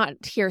 I'm not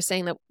here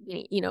saying that,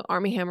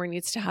 Armie Hammer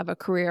needs to have a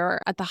career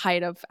at the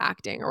height of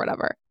acting or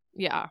whatever.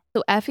 Yeah.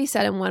 So Effie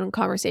said in one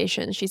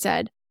conversation, she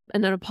said,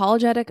 an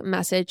apologetic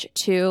message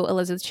to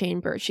Elizabeth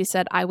Chambers. She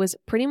said, I was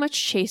pretty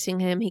much chasing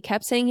him. He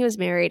kept saying he was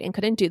married and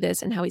couldn't do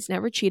this and how he's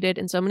never cheated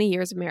in so many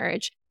years of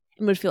marriage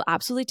and would feel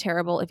absolutely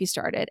terrible if he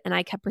started. And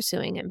I kept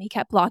pursuing him. He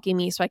kept blocking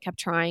me, so I kept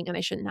trying and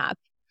I shouldn't have.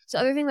 So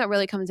the other thing that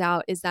really comes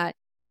out is that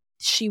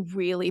she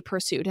really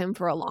pursued him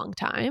for a long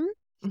time.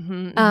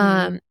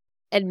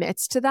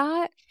 Admits to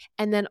that,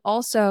 and then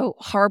also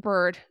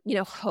harbored,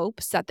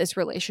 hopes that this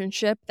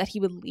relationship, that he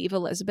would leave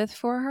Elizabeth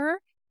for her.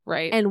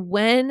 Right. And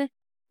when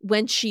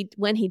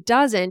he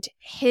doesn't,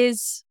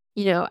 his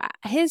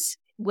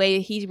way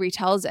he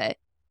retells it,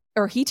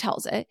 or he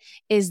tells it,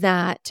 is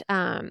that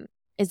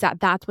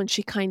that's when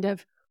she kind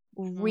of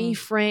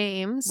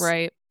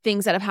reframes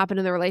things that have happened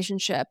in the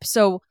relationship.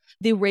 So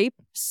the rape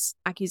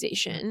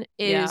accusation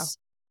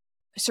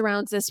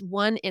surrounds this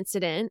one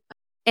incident,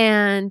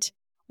 and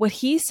what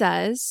he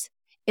says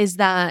is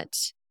that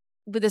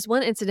with this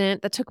one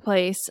incident that took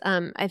place,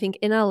 I think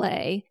in LA,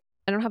 I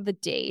don't have the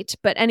date,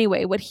 but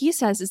anyway, what he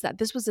says is that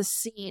this was a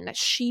scene that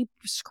she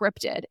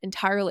scripted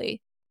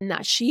entirely, and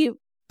that she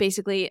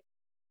basically,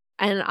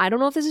 and I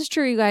don't know if this is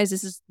true, you guys,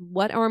 this is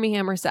what Armie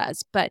Hammer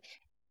says, but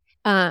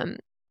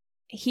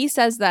he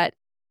says that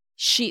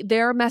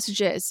there are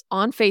messages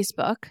on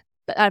Facebook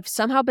that have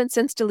somehow been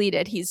since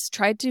deleted. He's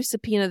tried to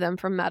subpoena them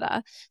from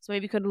Meta, so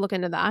maybe you could look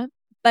into that.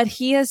 But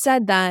he has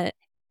said that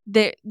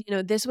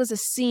this was a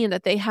scene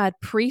that they had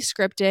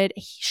pre-scripted.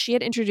 She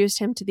had introduced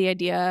him to the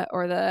idea,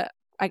 or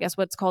I guess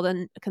what's called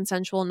a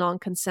consensual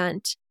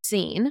non-consent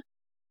scene.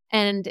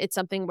 And it's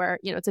something where,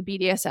 it's a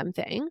BDSM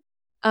thing.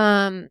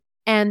 And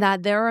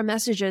that there are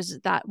messages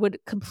that would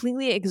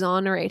completely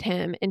exonerate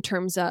him in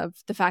terms of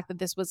the fact that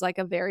this was like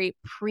a very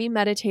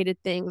premeditated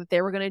thing that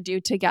they were going to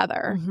do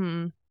together.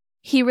 Mm-hmm.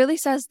 He really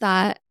says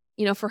that,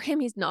 for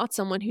him, he's not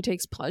someone who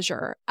takes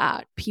pleasure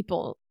at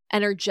people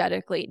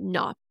energetically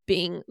not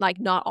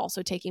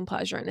also taking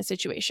pleasure in a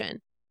situation.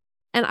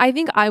 And I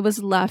think I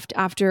was left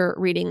after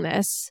reading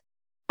this.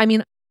 I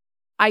mean,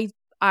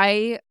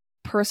 I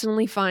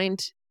personally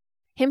find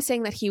him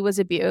saying that he was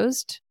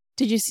abused.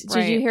 Did you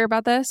hear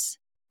about this?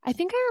 I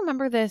think I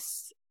remember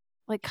this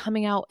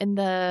coming out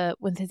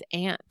with his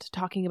aunt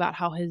talking about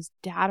how his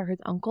dad or his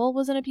uncle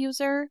was an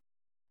abuser.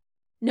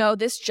 No,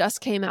 this just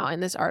came out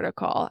in this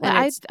article.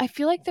 And I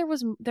feel like there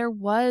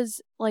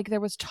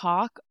was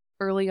talk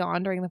early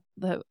on during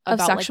the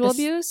about sexual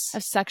abuse,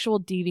 of sexual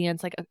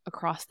deviance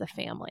across the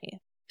family.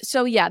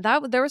 So yeah,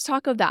 there was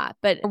talk of that,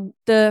 but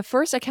the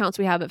first accounts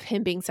we have of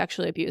him being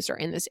sexually abused are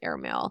in this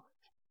Airmail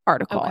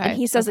article, and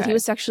he says that he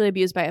was sexually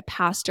abused by a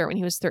pastor when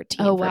he was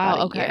 13. Oh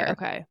wow, a year.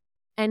 Okay.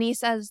 And he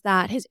says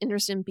that his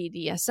interest in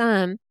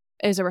BDSM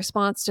is a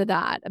response to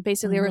that,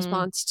 basically a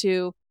response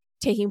to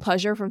taking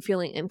pleasure from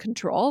feeling in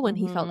control when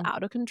he felt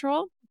out of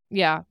control.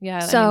 Yeah.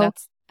 So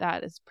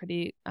that is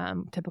pretty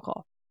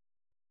typical.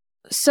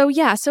 So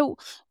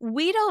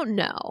we don't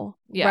know,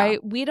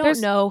 right? We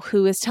don't know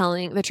who is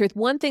telling the truth.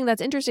 One thing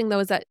that's interesting though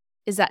is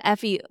that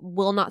Effie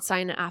will not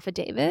sign an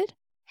affidavit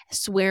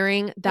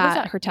swearing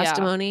that her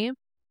testimony,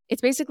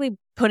 it's basically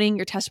putting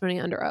your testimony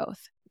under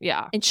oath.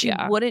 Yeah. And she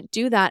wouldn't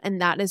do that,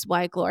 and that is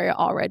why Gloria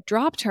Allred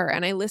dropped her.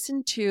 And I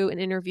listened to an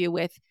interview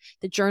with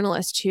the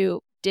journalist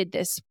who did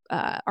this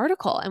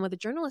article, and what the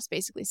journalist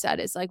basically said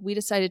is we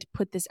decided to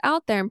put this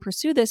out there and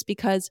pursue this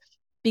because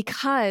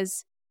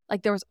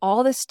there was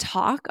all this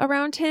talk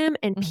around him,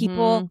 and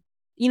people,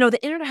 the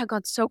internet had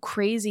gone so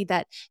crazy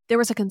that there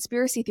was a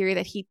conspiracy theory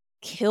that he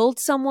killed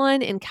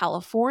someone in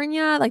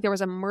California. There was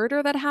a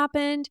murder that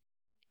happened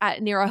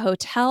near a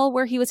hotel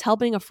where he was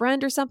helping a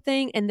friend or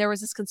something. And there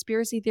was this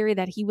conspiracy theory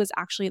that he was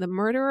actually the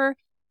murderer.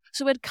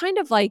 So it kind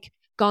of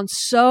gone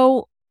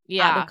so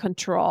out of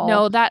control.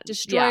 No, that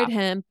destroyed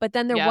him. But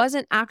then there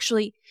wasn't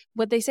actually,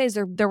 what they say is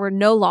there were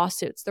no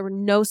lawsuits. There were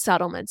no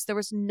settlements. There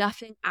was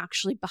nothing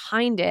actually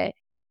behind it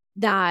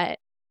that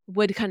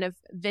would kind of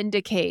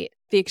vindicate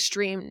the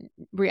extreme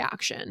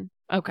reaction.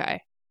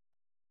 Okay.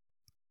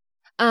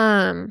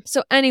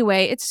 So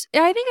anyway,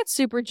 I think it's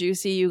super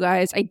juicy, you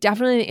guys.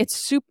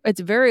 It's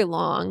very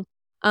long,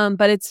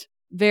 but it's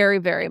very,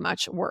 very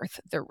much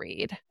worth the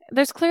read.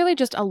 There's clearly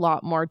just a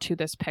lot more to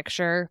this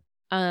picture.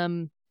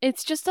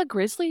 It's just a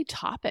grisly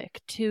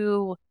topic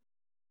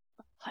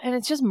and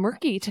it's just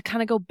murky to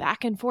kind of go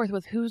back and forth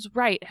with who's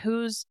right,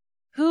 whose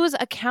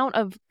account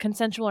of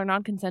consensual or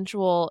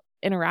non-consensual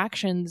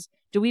interactions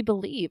do we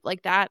believe?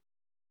 That,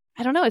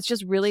 I don't know. It's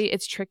just really,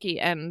 it's tricky,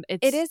 and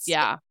it is.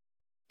 Yeah.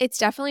 It's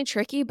definitely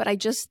tricky, but I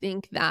just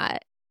think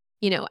that,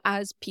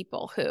 as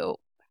people who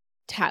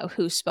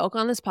spoke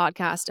on this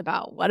podcast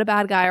about what a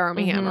bad guy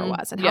Armie Hammer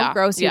was and how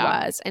gross he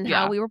was and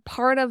how we were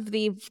part of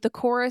the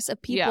chorus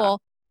of people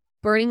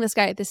burning this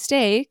guy at the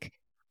stake,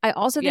 I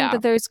also think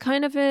that there's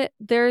kind of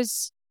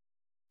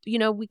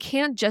we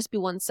can't just be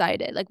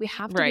one-sided. We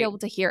have to be able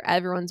to hear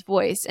everyone's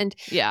voice. And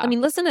I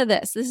mean, listen to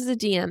this. This is a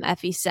DM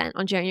Effie sent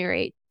on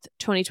January 8th,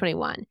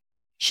 2021.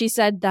 She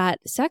said that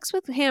sex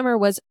with Hammer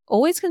was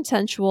always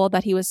consensual,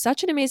 that he was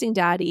such an amazing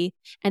daddy,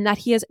 and that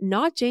he is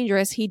not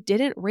dangerous. He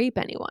didn't rape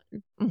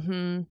anyone.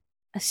 Mm-hmm.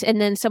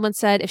 And then someone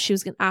said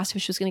asked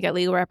if she was going to get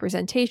legal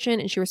representation,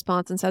 and she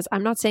responds and says,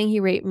 "I'm not saying he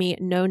raped me.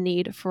 No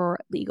need for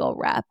legal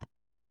rep."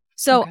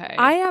 So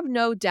I have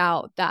no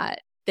doubt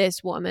that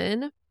this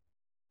woman,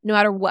 no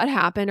matter what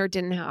happened or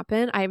didn't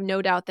happen, I have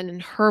no doubt that in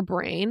her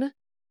brain,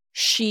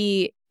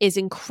 she is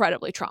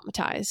incredibly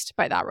traumatized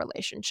by that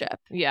relationship.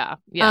 Yeah.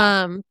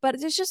 But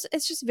it's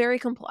just very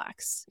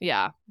complex.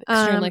 Yeah.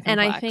 Extremely complex.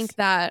 And I think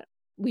that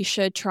we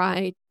should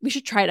try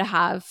to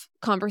have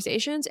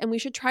conversations, and we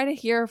should try to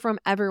hear from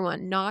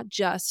everyone, not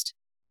just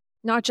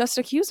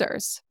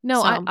accusers.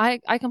 No, so.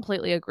 I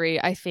completely agree.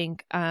 I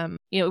think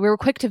we were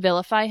quick to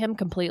vilify him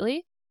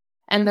completely,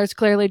 and there's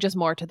clearly just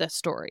more to this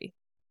story.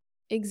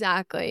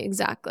 Exactly.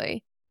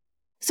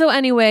 So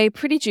anyway,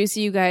 pretty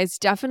juicy, you guys.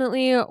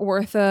 Definitely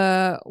worth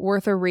a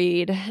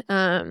read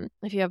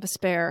if you have a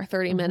spare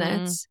 30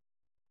 minutes.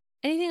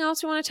 Anything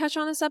else you want to touch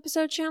on this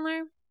episode,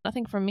 Chandler?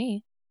 Nothing from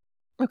me.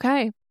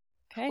 Okay.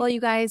 Well,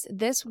 you guys,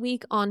 this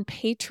week on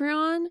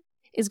Patreon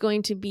is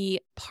going to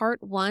be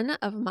part 1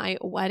 of my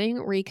wedding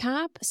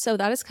recap. So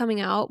that is coming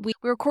out. We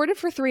recorded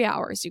for 3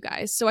 hours, you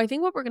guys. So I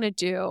think what we're going to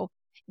do,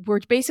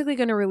 we're basically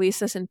going to release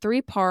this in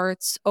 3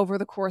 parts over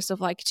the course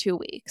of like 2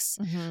 weeks.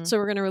 So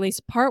we're going to release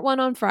part 1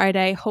 on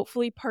Friday,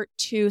 hopefully part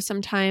 2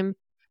 sometime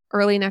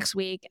early next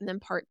week, and then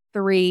part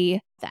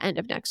 3 the end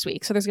of next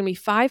week. So there's going to be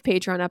 5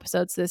 Patreon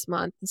episodes this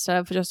month instead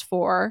of just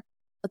 4.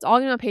 It's all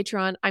going to be on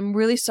Patreon. I'm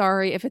really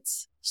sorry if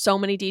it's so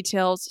many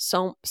details,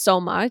 so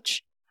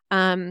much.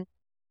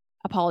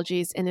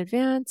 Apologies in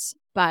advance,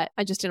 but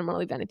I just didn't want to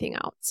leave anything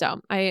out. So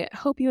I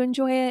hope you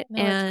enjoy it.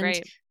 No, and it's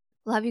great.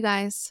 Love you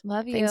guys.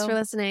 Love you. Thanks for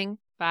listening.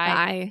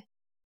 Bye.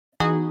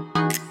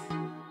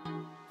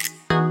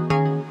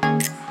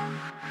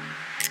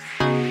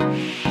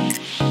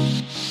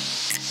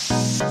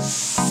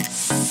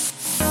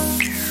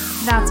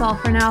 That's all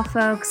for now,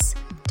 folks.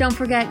 Don't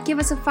forget, give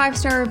us a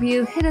 5-star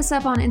review, hit us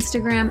up on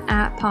Instagram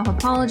at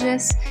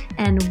Popapologists,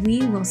 and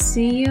we will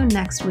see you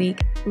next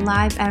week,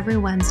 live every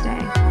Wednesday.